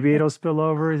that maybe it'll spill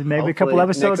over. Maybe hopefully, a couple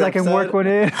episodes I can work one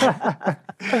in.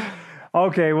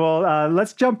 Okay, well,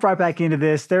 let's jump right back into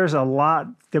this. There's a lot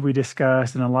that we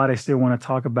discussed and a lot I still want to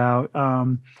talk about.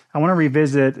 I want to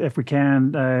revisit, if we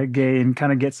can, Gay, and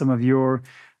kind of get some of your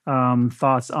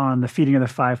thoughts on the feeding of the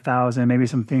 5,000, maybe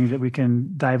some things that we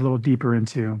can dive a little deeper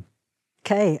into.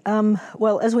 Okay.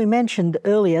 Well, as we mentioned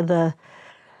earlier, the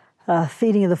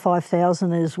feeding of the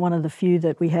 5,000 is one of the few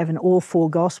that we have in all four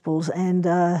Gospels. And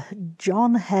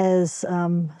John has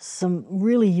some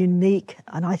really unique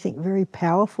and I think very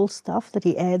powerful stuff that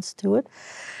he adds to it.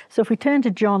 So if we turn to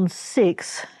John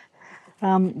 6,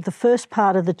 the first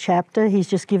part of the chapter, he's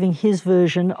just giving his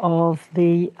version of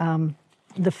the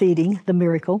feeding, the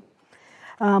miracle.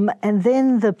 And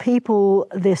then the people,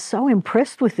 they're so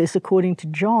impressed with this, according to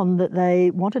John, that they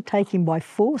want to take him by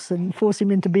force and force him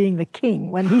into being the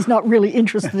king when he's not really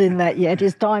interested in that yet.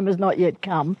 His time has not yet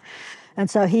come. And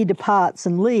so he departs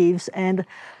and leaves. And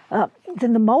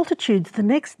then the multitudes, the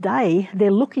next day, they're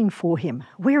looking for him.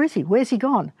 Where is he? Where's he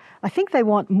gone? I think they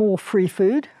want more free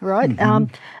food, right?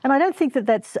 Mm-hmm. And I don't think that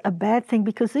that's a bad thing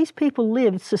because these people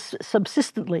lived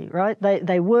subsistently, right?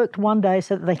 They worked one day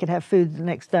so that they could have food the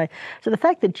next day. So the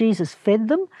fact that Jesus fed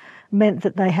them meant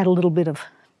that they had a little bit of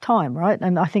time, right?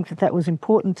 And I think that that was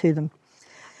important to them.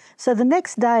 So the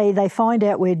next day, they find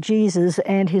out where Jesus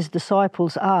and his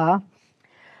disciples are,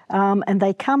 and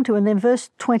they come to, and then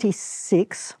verse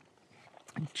 26,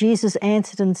 Jesus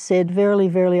answered and said, "Verily,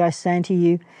 verily, I say unto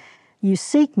you, you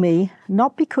seek me,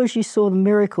 not because you saw the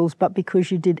miracles, but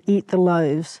because you did eat the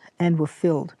loaves and were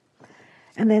filled."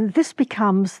 And then this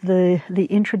becomes the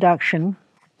introduction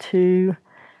to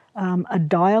a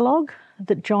dialogue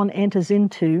that John enters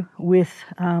into with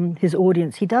his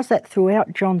audience. He does that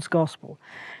throughout John's Gospel.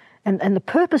 And the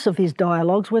purpose of his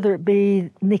dialogues, whether it be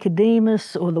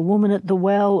Nicodemus or the woman at the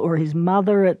well or his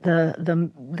mother at the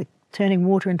turning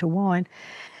water into wine,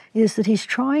 is that he's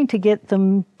trying to get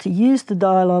them to use the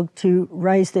dialogue to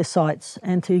raise their sights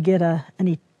and to get an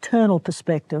eternal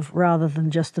perspective rather than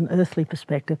just an earthly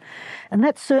perspective. And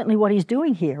that's certainly what he's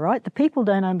doing here, right? The people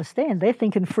don't understand. They're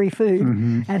thinking free food.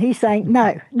 Mm-hmm. And he's saying,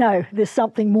 no, there's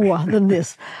something more than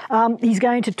this. He's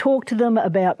going to talk to them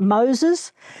about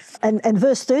Moses. And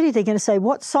verse 30, they're going to say,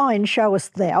 "What sign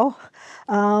showest thou?"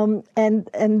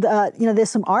 There's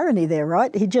some irony there,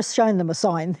 right? He'd just shown them a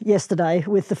sign yesterday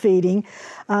with the feeding.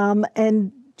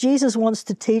 And Jesus wants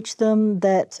to teach them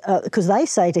that, because they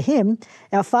say to him,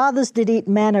 "Our fathers did eat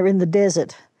manna in the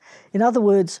desert." In other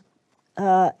words,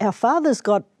 our fathers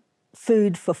got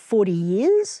food for 40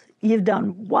 years. You've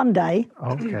done one day.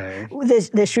 Okay.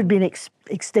 There should be an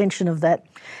extension of that.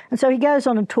 And so he goes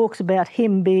on and talks about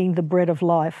him being the bread of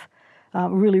life.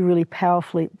 Really, really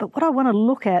powerfully. But what I want to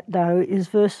look at, though, is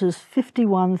verses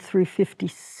 51 through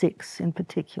 56 in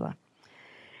particular.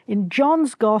 In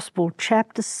John's Gospel,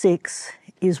 chapter 6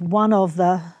 is one of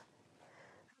the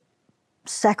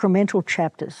sacramental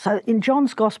chapters. So in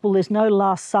John's Gospel, there's no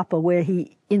Last Supper where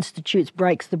he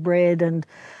breaks the bread and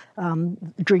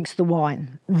drinks the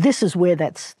wine. This is where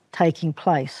that's taking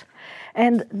place.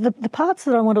 And the parts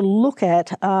that I want to look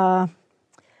at are,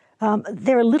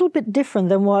 they're a little bit different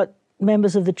than what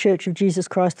members of the Church of Jesus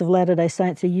Christ of Latter-day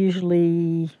Saints are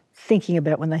usually thinking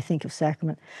about when they think of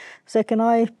sacrament. So can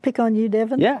I pick on you,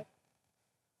 Devin? Yeah.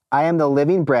 I am the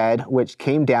living bread which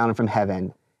came down from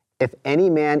heaven. If any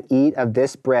man eat of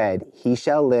this bread, he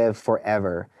shall live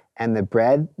forever. And the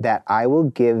bread that I will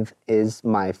give is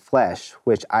my flesh,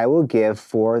 which I will give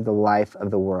for the life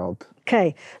of the world.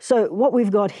 Okay, so what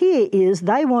we've got here is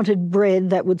they wanted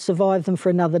bread that would survive them for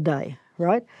another day,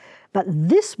 right? But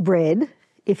this bread,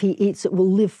 if he eats it,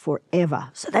 will live forever.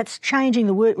 So that's changing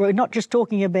the word. We're not just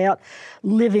talking about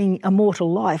living a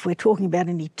mortal life. We're talking about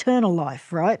an eternal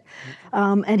life, right?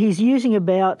 And he's using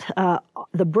about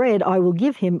the bread I will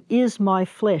give him is my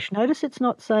flesh. Notice it's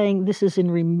not saying this is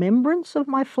in remembrance of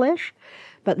my flesh,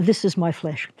 but this is my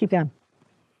flesh. Keep going.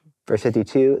 Verse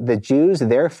 52, the Jews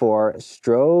therefore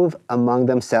strove among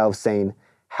themselves, saying,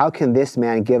 how can this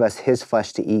man give us his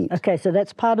flesh to eat? Okay, so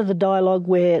that's part of the dialogue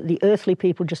where the earthly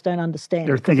people just don't understand.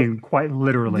 They're thinking quite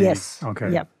literally. Yes.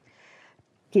 Okay. Yep.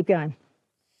 Keep going.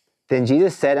 Then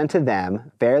Jesus said unto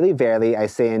them, verily, verily, I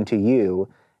say unto you,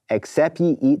 except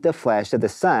ye eat the flesh of the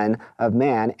Son of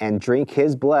Man and drink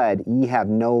his blood, ye have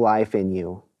no life in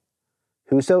you.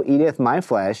 Whoso eateth my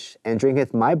flesh and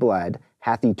drinketh my blood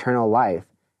hath eternal life,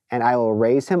 and I will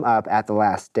raise him up at the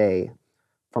last day.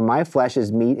 For my flesh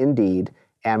is meat indeed,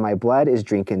 and my blood is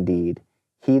drink indeed.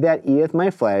 He that eateth my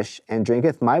flesh and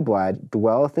drinketh my blood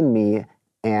dwelleth in me,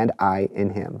 and I in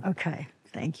him. Okay,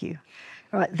 thank you.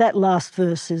 All right, that last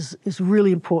verse is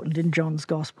really important in John's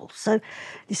Gospel. So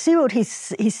you see what he's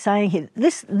saying here?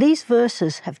 These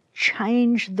verses have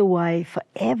changed the way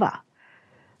forever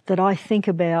that I think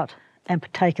about and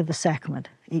partake of the sacrament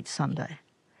each Sunday.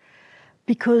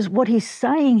 Because what he's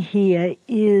saying here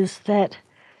is that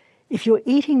if you're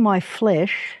eating my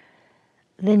flesh,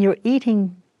 then you're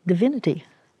eating divinity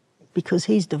because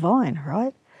he's divine,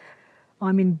 right?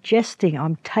 I'm ingesting,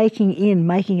 I'm taking in,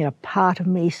 making it a part of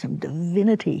me, some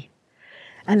divinity.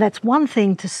 And that's one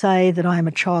thing to say that I am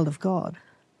a child of God.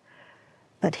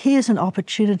 But here's an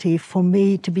opportunity for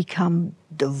me to become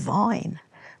divine,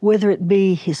 whether it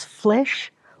be his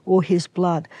flesh or his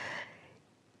blood.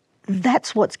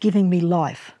 That's what's giving me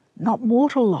life. Not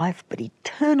mortal life, but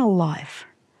eternal life,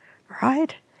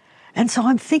 right? And so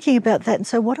I'm thinking about that. And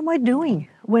so what am I doing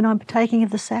when I'm partaking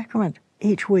of the sacrament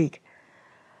each week?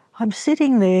 I'm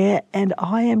sitting there and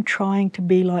I am trying to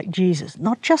be like Jesus,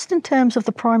 not just in terms of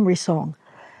the primary song,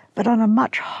 but on a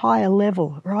much higher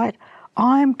level, right?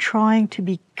 I'm trying to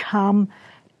become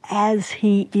as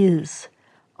he is.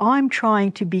 I'm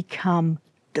trying to become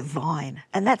divine.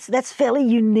 And that's fairly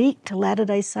unique to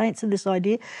Latter-day Saints and this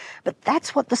idea, but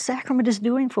that's what the sacrament is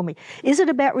doing for me. Is it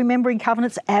about remembering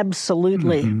covenants?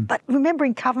 Absolutely. Mm-hmm. But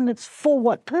remembering covenants for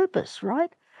what purpose, right?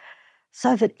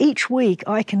 So that each week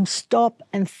I can stop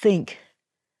and think,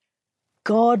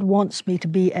 God wants me to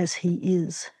be as he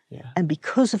is. Yeah. And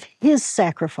because of his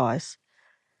sacrifice,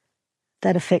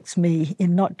 that affects me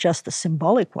in not just a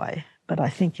symbolic way, but I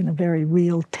think in a very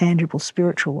real, tangible,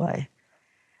 spiritual way.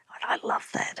 I love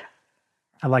that.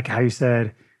 I like how you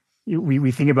said,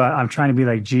 we think about, I'm trying to be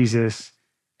like Jesus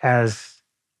as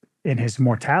in his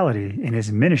mortality, in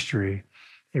his ministry.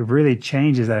 It really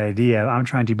changes that idea. I'm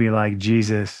trying to be like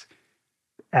Jesus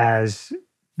as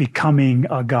becoming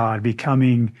a God,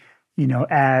 becoming,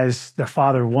 as the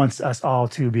Father wants us all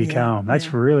to become. Yeah,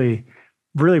 that's really,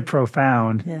 really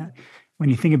profound. Yeah. When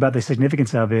you think about the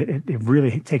significance of it, it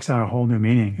really takes on a whole new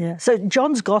meaning. Yeah. So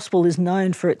John's Gospel is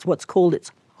known for what's called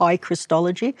its high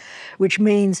Christology, which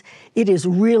means it is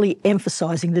really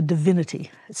emphasizing the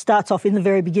divinity. It starts off in the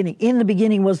very beginning. In the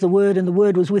beginning was the Word, and the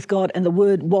Word was with God, and the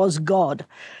Word was God,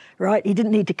 right? He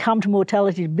didn't need to come to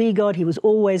mortality to be God. He was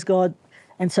always God.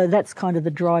 And so that's kind of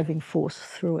the driving force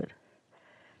through it.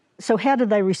 So how did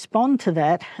they respond to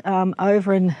that?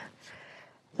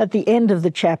 At the end of the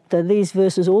chapter, these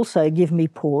verses also give me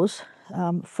pause.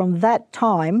 From that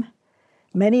time,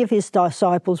 many of his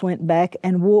disciples went back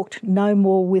and walked no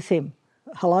more with him.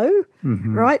 Hello?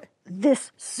 Mm-hmm. Right?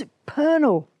 This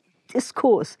supernal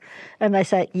discourse. And they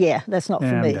say, yeah, that's not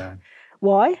for me. Done.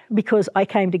 Why? Because I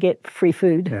came to get free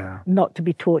food, not to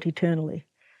be taught eternally.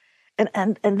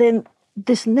 And then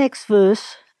this next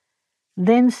verse,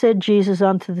 then said Jesus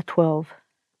unto the 12,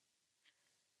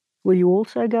 will you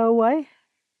also go away?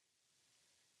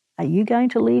 Are you going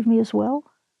to leave me as well?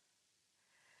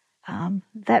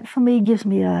 That for me gives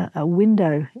me a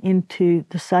window into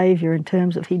the Saviour in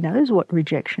terms of he knows what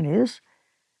rejection is.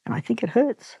 And I think it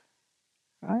hurts,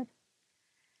 right?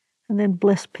 And then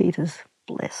bless Peter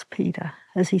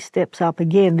as he steps up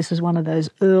again. This is one of those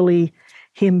early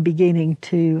him beginning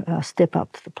to step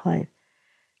up to the plate.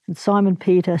 And Simon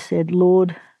Peter said,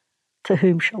 Lord, to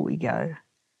whom shall we go?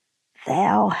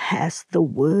 Thou hast the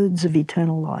words of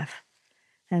eternal life,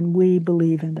 and we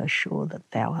believe and are sure that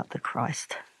thou art the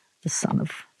Christ, the Son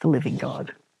of the living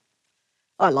God.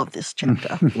 I love this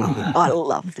chapter. I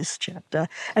love this chapter.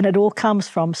 And it all comes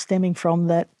from, stemming from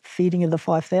that feeding of the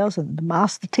 5,000. The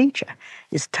master teacher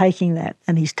is taking that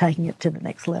and he's taking it to the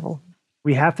next level.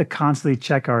 We have to constantly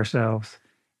check ourselves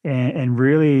and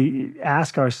really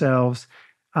ask ourselves,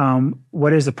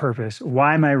 what is the purpose?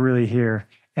 Why am I really here?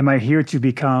 Am I here to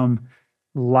become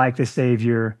like the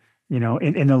Savior,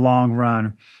 in the long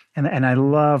run? And I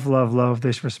love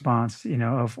this response,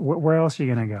 of where else are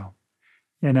you going to go?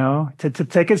 To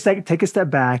take a step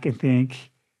back and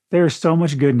think there is so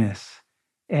much goodness.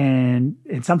 And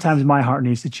sometimes my heart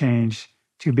needs to change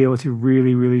to be able to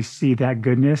really, really see that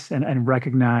goodness and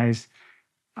recognize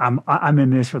I'm in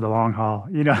this for the long haul.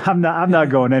 I'm not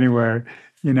going anywhere.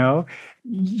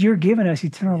 You're giving us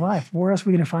eternal life. Where else are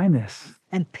we going to find this?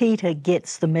 And Peter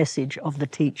gets the message of the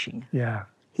teaching. Yeah.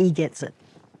 He gets it.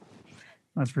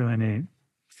 That's really neat.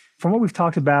 From what we've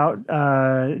talked about,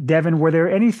 Devin, were there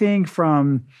anything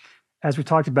from, as we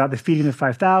talked about, the feeding of the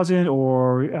 5,000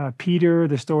 or Peter,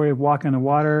 the story of walking on the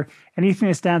water, anything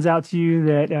that stands out to you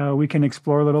that we can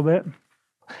explore a little bit?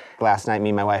 Last night, me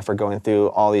and my wife were going through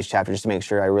all these chapters to make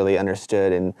sure I really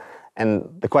understood.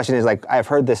 And the question is, I've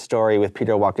heard this story with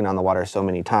Peter walking on the water so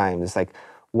many times. It's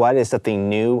what is something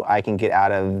new I can get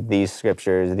out of these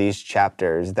scriptures, these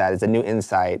chapters, that is a new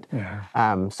insight?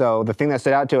 Yeah. So the thing that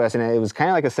stood out to us, and it was kind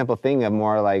of like a simple thing of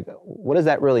more what does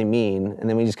that really mean? And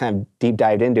then we just kind of deep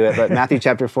dived into it. But Matthew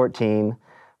chapter 14,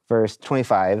 verse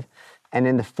 25, and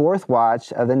in the fourth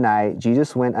watch of the night,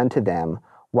 Jesus went unto them,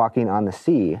 walking on the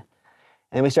sea.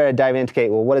 And we started diving into,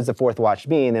 what does the fourth watch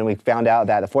mean? And we found out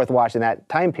that the fourth watch in that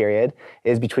time period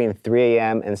is between 3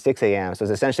 a.m. and 6 a.m. So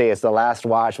it's the last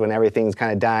watch when everything's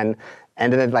kind of done.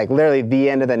 And then literally the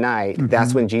end of the night,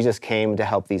 that's when Jesus came to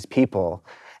help these people.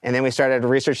 And then we started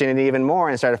researching it even more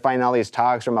and started finding all these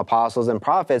talks from apostles and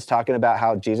prophets talking about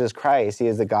how Jesus Christ, he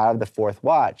is the God of the fourth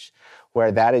watch,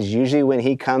 where that is usually when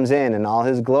he comes in and all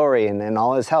his glory and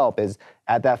all his help is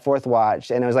at that fourth watch.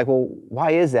 And it was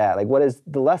why is that? What is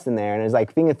the lesson there? And it was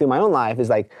thinking through my own life is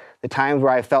the times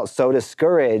where I felt so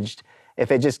discouraged,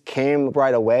 if it just came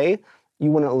right away,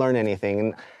 you wouldn't learn anything.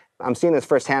 And I'm seeing this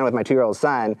firsthand with my 2-year-old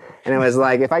son. And it was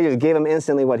if I just gave him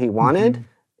instantly what he wanted,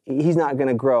 he's not going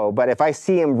to grow. But if I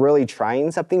see him really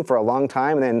trying something for a long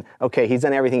time, and then, okay, he's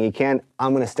done everything he can,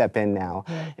 I'm going to step in now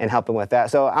and help him with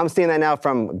that. So I'm seeing that now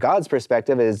from God's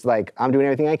perspective is I'm doing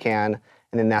everything I can.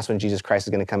 And then that's when Jesus Christ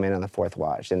is going to come in on the fourth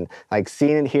watch. And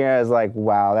seeing it here as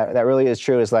wow, that really is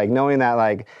true. It's knowing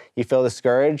that you feel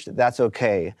discouraged, that's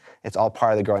okay. It's all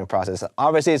part of the growing process.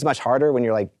 Obviously, it's much harder when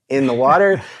you're in the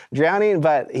water drowning,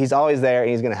 but he's always there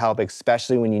and he's going to help,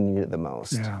 especially when you need it the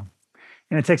most. Yeah.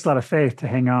 And it takes a lot of faith to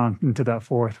hang on into that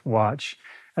fourth watch.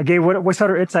 Gabe, what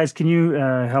sort of insights can you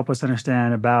help us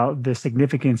understand about the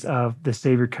significance of the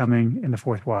Savior coming in the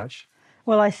fourth watch?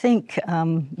 Well, I think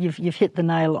you've hit the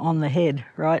nail on the head,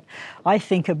 right? I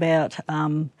think about,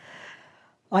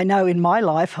 I know in my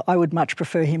life I would much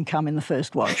prefer him come in the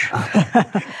first watch.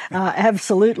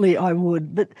 Absolutely, I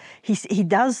would. But he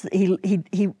does.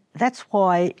 That's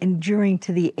why enduring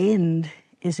to the end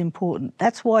is important.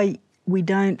 That's why we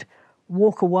don't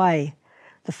walk away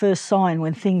the first sign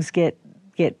when things get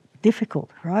difficult,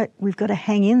 right? We've got to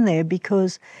hang in there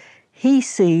because he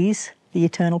sees the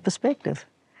eternal perspective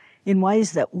in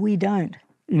ways that we don't.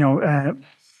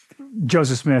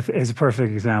 Joseph Smith is a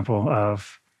perfect example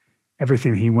of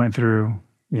everything he went through,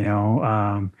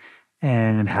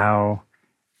 and how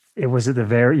it was at the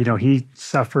very, he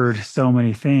suffered so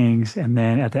many things. And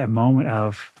then at that moment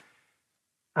of,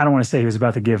 I don't want to say he was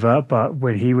about to give up, but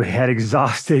when he had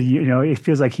exhausted, it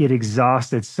feels like he had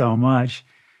exhausted so much,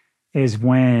 is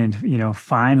when,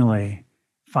 finally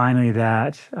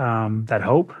that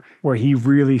hope where he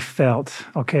really felt,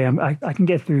 okay, I can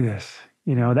get through this.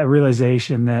 That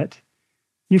realization that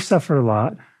you've suffered a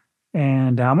lot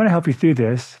and I'm going to help you through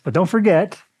this, but don't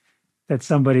forget that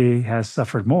somebody has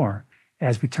suffered more,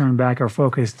 as we turn back our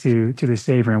focus to the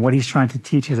Savior and what he's trying to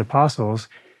teach his apostles.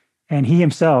 And he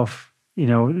himself,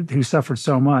 who suffered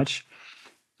so much.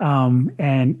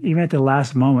 And even at the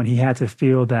last moment, he had to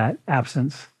feel that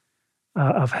absence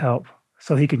of help,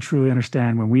 so he can truly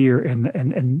understand when we are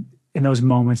in those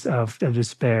moments of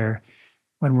despair,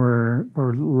 when we're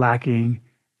lacking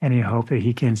any hope, that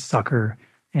he can succor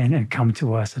and come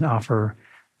to us and offer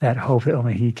that hope that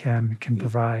only He can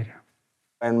provide.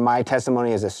 And my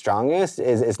testimony is the strongest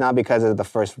it's not because of the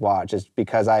first watch. It's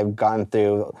because I've gone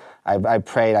through, I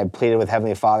prayed, I pleaded with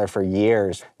Heavenly Father for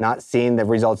years, not seeing the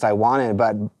results I wanted.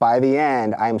 But by the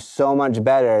end, I'm so much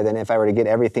better than if I were to get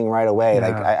everything right away. Yeah.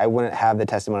 Like I wouldn't have the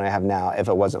testimony I have now if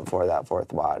it wasn't for that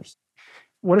fourth watch.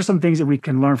 What are some things that we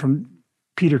can learn from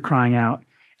Peter crying out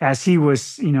as he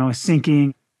was,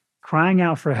 sinking, crying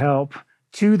out for help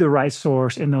to the right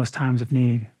source in those times of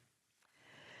need?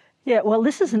 Yeah, well,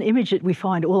 this is an image that we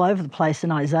find all over the place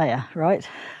in Isaiah, right?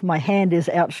 My hand is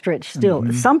outstretched still.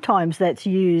 Mm-hmm. Sometimes that's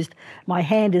used, my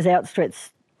hand is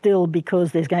outstretched still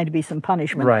because there's going to be some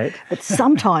punishment. Right. But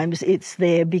sometimes it's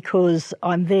there because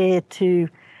I'm there to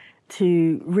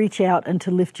reach out and to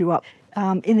lift you up.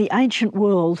 In the ancient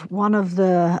world, one of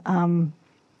the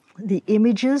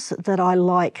images that I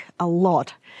like a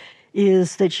lot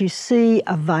is that you see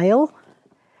a veil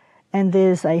and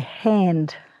there's a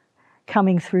hand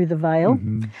coming through the veil.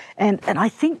 Mm-hmm. And I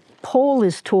think Paul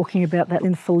is talking about that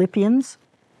in Philippians.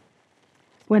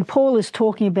 When Paul is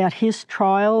talking about his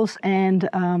trials and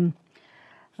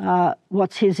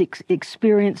what's his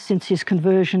experience since his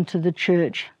conversion to the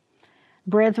church.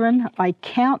 Brethren, I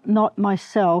count not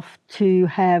myself to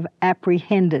have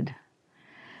apprehended.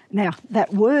 Now,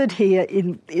 that word here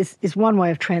is one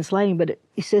way of translating, but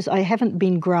it says, I haven't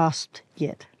been grasped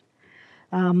yet.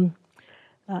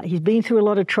 He's been through a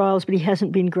lot of trials, but he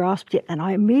hasn't been grasped yet. And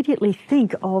I immediately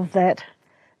think of that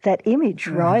image,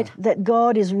 right? That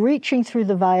God is reaching through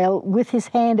the veil with his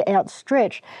hand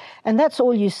outstretched, and that's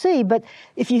all you see. But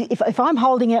if I'm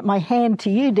holding out my hand to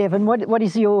you, Devin, what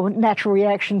is your natural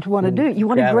reaction to want to do? You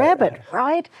want to grab it,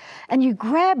 right? And you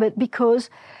grab it because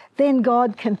then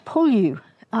God can pull you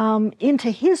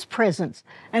into his presence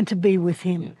and to be with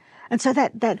him. And so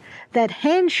that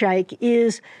handshake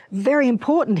is very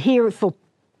important here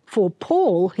for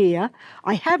Paul here.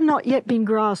 I have not yet been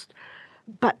grasped,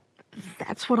 but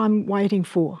that's what I'm waiting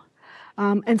for.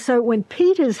 And so when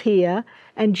Peter's here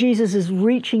and Jesus is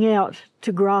reaching out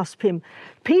to grasp him,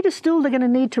 Peter's still going to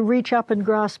need to reach up and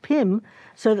grasp him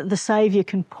so that the Saviour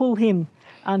can pull him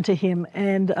unto him.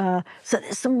 And so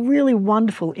there's some really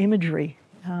wonderful imagery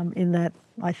in that,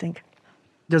 I think.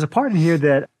 There's a part in here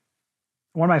that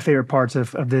one of my favorite parts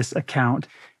of this account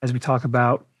as we talk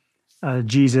about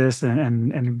Jesus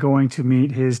and going to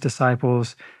meet his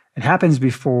disciples. It happens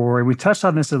before, and we touched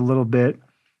on this a little bit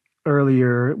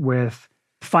earlier with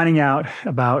finding out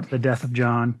about the death of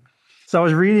John. So I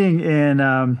was reading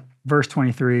in verse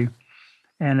 23,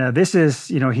 and this is,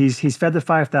 he's fed the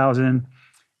 5,000,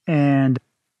 and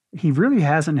he really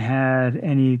hasn't had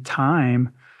any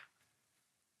time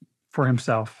for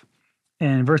himself.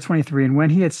 And verse 23, and when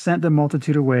he had sent the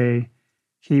multitude away,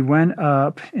 he went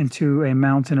up into a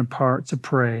mountain apart to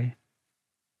pray.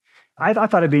 I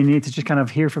thought it'd be neat to just kind of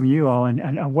hear from you all,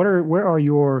 and where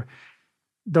are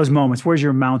those moments? Where's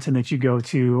your mountain that you go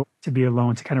to be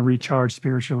alone, to kind of recharge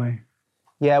spiritually?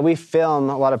 Yeah, we film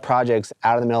a lot of projects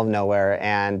out of the middle of nowhere,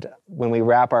 and when we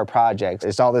wrap our projects,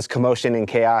 it's all this commotion and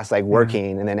chaos, like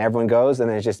working, and then everyone goes, and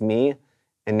then it's just me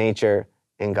and nature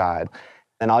and God.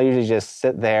 And I'll usually just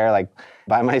sit there like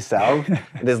by myself,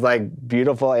 this like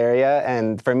beautiful area.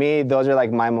 And for me, those are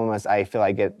like my moments I feel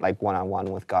I get like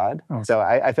one-on-one with God. Oh. So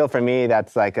I feel for me,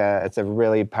 that's like it's a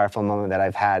really powerful moment that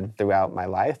I've had throughout my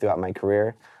life, throughout my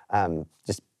career,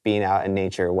 just being out in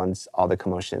nature once all the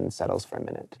commotion settles for a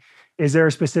minute. Is there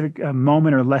a specific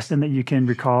moment or lesson that you can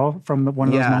recall from one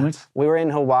of those moments? We were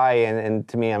in Hawaii, and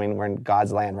to me, I mean, we're in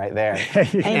God's land right there.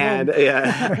 And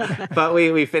but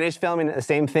we finished filming the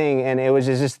same thing, and it was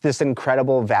just this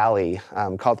incredible valley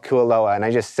called Kualoa. And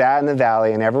I just sat in the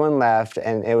valley, and everyone left,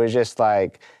 and it was just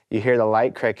like, you hear the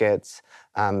light crickets,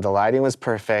 the lighting was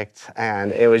perfect,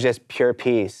 and it was just pure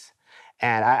peace.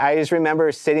 And I just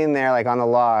remember sitting there like on the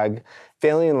log,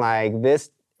 feeling like this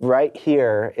right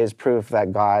here is proof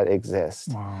that God exists.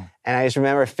 Wow. And I just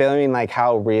remember feeling like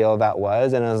how real that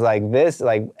was. And it was like this,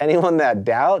 like anyone that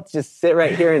doubts, just sit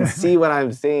right here and see what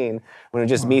I'm seeing. When it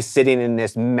was just me sitting in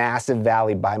this massive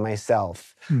valley by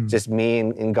myself, just me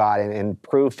and God, and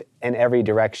proof in every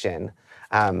direction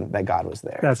that God was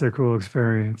there. That's a cool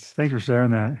experience. Thanks for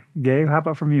sharing that. Gabe, how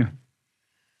about from you?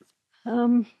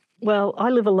 Well, I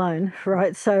live alone,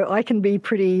 right? So I can be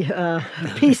pretty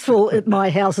peaceful at my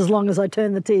house as long as I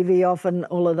turn the TV off and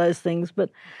all of those things.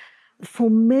 But for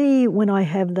me, when I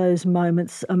have those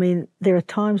moments, I mean, there are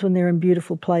times when they're in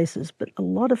beautiful places, but a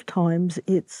lot of times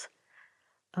it's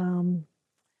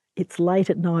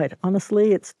late at night.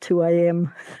 Honestly, it's 2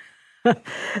 a.m.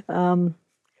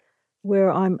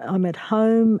 Where I'm at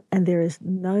home and there is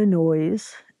no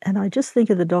noise. And I just think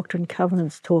of the Doctrine and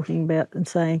Covenants talking about and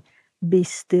saying, be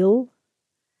still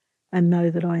and know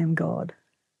that I am God.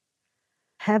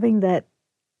 Having that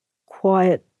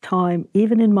quiet time,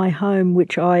 even in my home,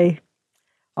 which I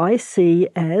see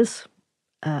as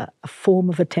a form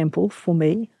of a temple for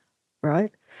me,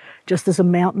 right? Just as a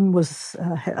mountain was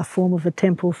a form of a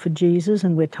temple for Jesus,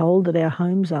 and we're told that our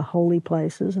homes are holy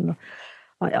places, and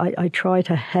I try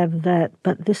to have that.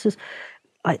 But this is,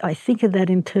 I think of that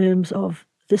in terms of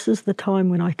this is the time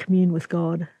when I commune with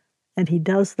God, and He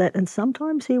does that. And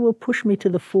sometimes He will push me to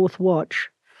the fourth watch,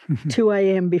 2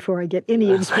 a.m. before I get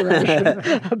any inspiration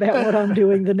about what I'm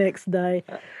doing the next day.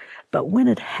 But when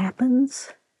it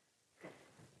happens,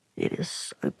 it is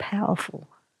so powerful.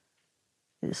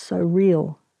 It is so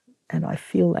real. And I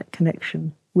feel that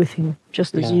connection with Him,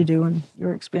 just as you do in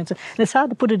your experience. And it's hard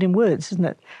to put it in words, isn't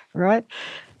it? Right?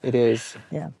 It is.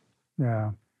 Yeah.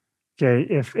 Yeah. Okay,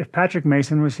 if Patrick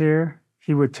Mason was here,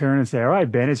 he would turn and say, "All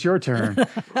right, Ben, it's your turn."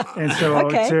 And so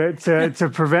to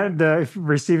prevent the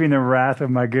receiving the wrath of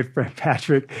my good friend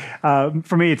Patrick,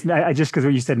 for me, it's just because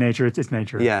you said nature, it's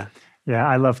nature. Yeah. Yeah,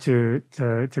 I love to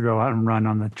go out and run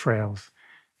on the trails.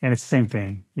 And it's the same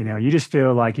thing. You know, you just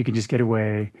feel like you can just get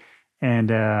away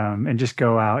and just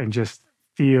go out and just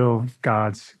feel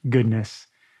God's goodness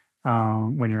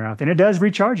when you're out there. And it does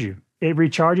recharge you. It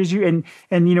recharges you.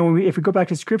 And you know, if we go back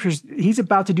to scriptures, He's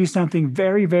about to do something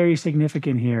very, very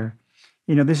significant here.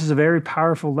 You know, this is a very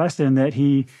powerful lesson that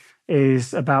He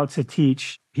is about to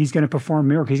teach. He's going to perform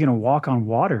miracles. He's going to walk on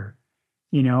water,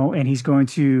 you know, and He's going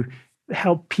to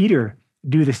help Peter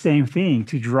do the same thing,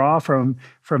 to draw from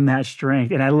that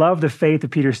strength. And I love the faith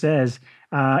that Peter says,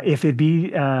 if it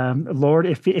be, Lord,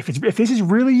 if this is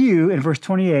really you, in verse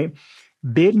 28,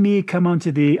 bid me come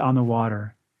unto thee on the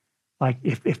water. Like,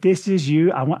 if this is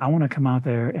you, I want to come out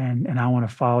there and I want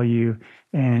to follow you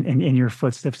and in your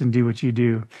footsteps and do what you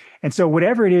do. And so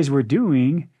whatever it is we're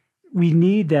doing, we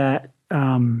need that.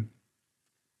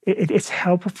 It's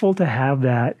helpful to have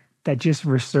that just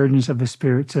resurgence of the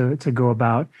Spirit to go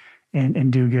about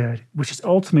and do good, which is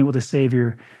ultimately what the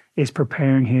Savior is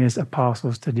preparing His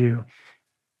apostles to do.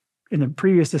 In the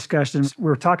previous discussions, we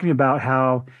were talking about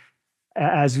how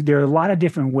as there are a lot of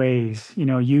different ways, you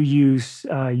know, you use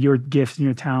your gifts and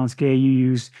your talents, Gay, you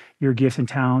use your gifts and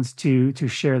talents to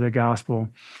share the gospel.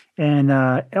 And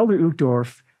Elder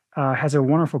Uchtdorf has a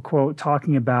wonderful quote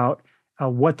talking about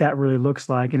what that really looks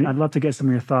like. And I'd love to get some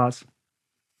of your thoughts.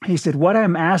 He said, "What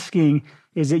I'm asking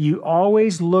is that you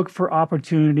always look for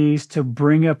opportunities to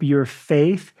bring up your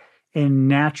faith in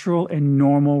natural and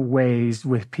normal ways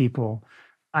with people.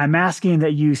 I'm asking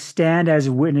that you stand as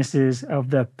witnesses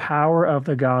of the power of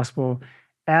the gospel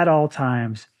at all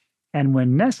times, and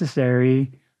when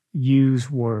necessary,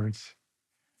 use words."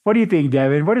 What do you think,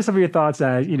 Devin? What are some of your thoughts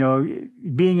as, you know,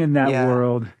 being in that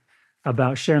world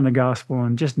about sharing the gospel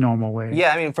in just normal ways?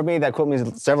 Yeah, I mean, for me, that quote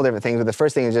means several different things, but the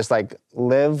first thing is just like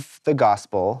live the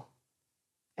gospel,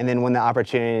 and then when the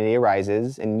opportunity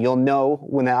arises, and you'll know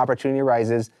when the opportunity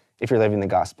arises if you're living the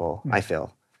gospel, I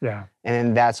feel. Yeah.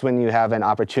 And that's when you have an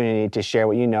opportunity to share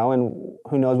what you know, and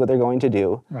who knows what they're going to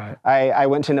do. Right. I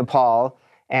went to Nepal,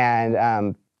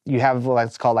 and you have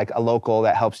what's called like a local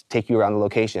that helps take you around the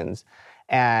locations.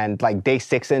 And like day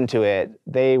 6 into it,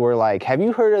 they were like, "Have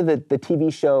you heard of the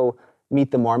TV show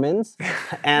Meet the Mormons?"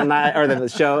 And the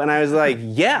show, and I was like,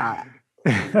 "Yeah."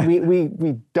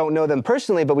 we don't know them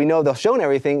personally, but we know the show and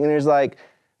everything. And there's like,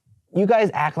 "You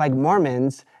guys act like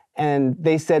Mormons." And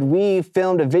they said, "We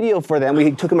filmed a video for them."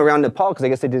 We took them around Nepal because I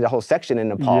guess they did a whole section in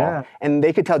Nepal. Yeah. And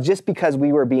they could tell just because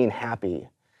we were being happy.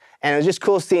 And it was just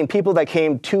cool seeing people that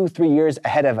came 2-3 years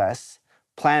ahead of us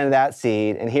planted that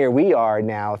seed, and here we are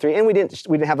now 3. And we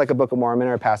didn't have like a Book of Mormon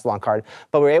or a pass along card,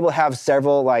 but we were able to have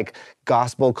several like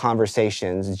gospel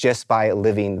conversations just by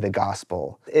living the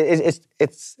gospel. It's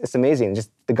amazing.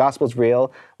 Just the gospel's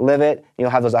real. Live it. You'll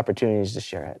have those opportunities to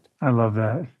share it. I love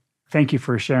that. Thank you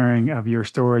for sharing of your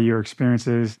story, your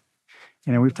experiences.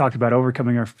 You know, we've talked about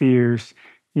overcoming our fears,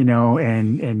 you know,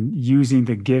 and using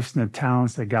the gifts and the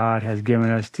talents that God has given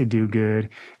us to do good.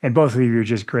 And both of you are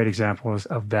just great examples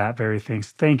of that very thing.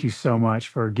 So thank you so much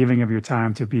for giving of your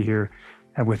time to be here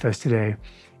with us today.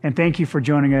 And thank you for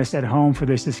joining us at home for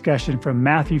this discussion from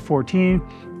Matthew 14,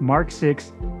 Mark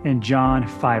 6, and John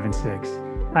 5 and 6.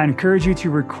 I encourage you to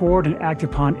record and act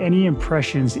upon any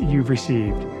impressions that you've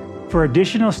received. For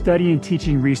additional study and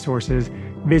teaching resources,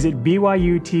 visit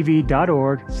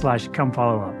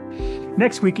byutv.org/comefollowup.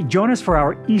 Next week, join us for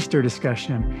our Easter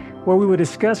discussion, where we will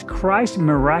discuss Christ's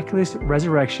miraculous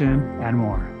resurrection and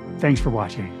more. Thanks for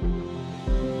watching.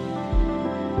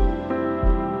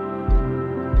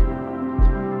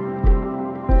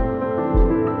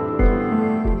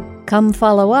 Come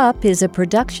Follow Up is a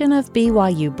production of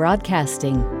BYU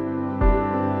Broadcasting.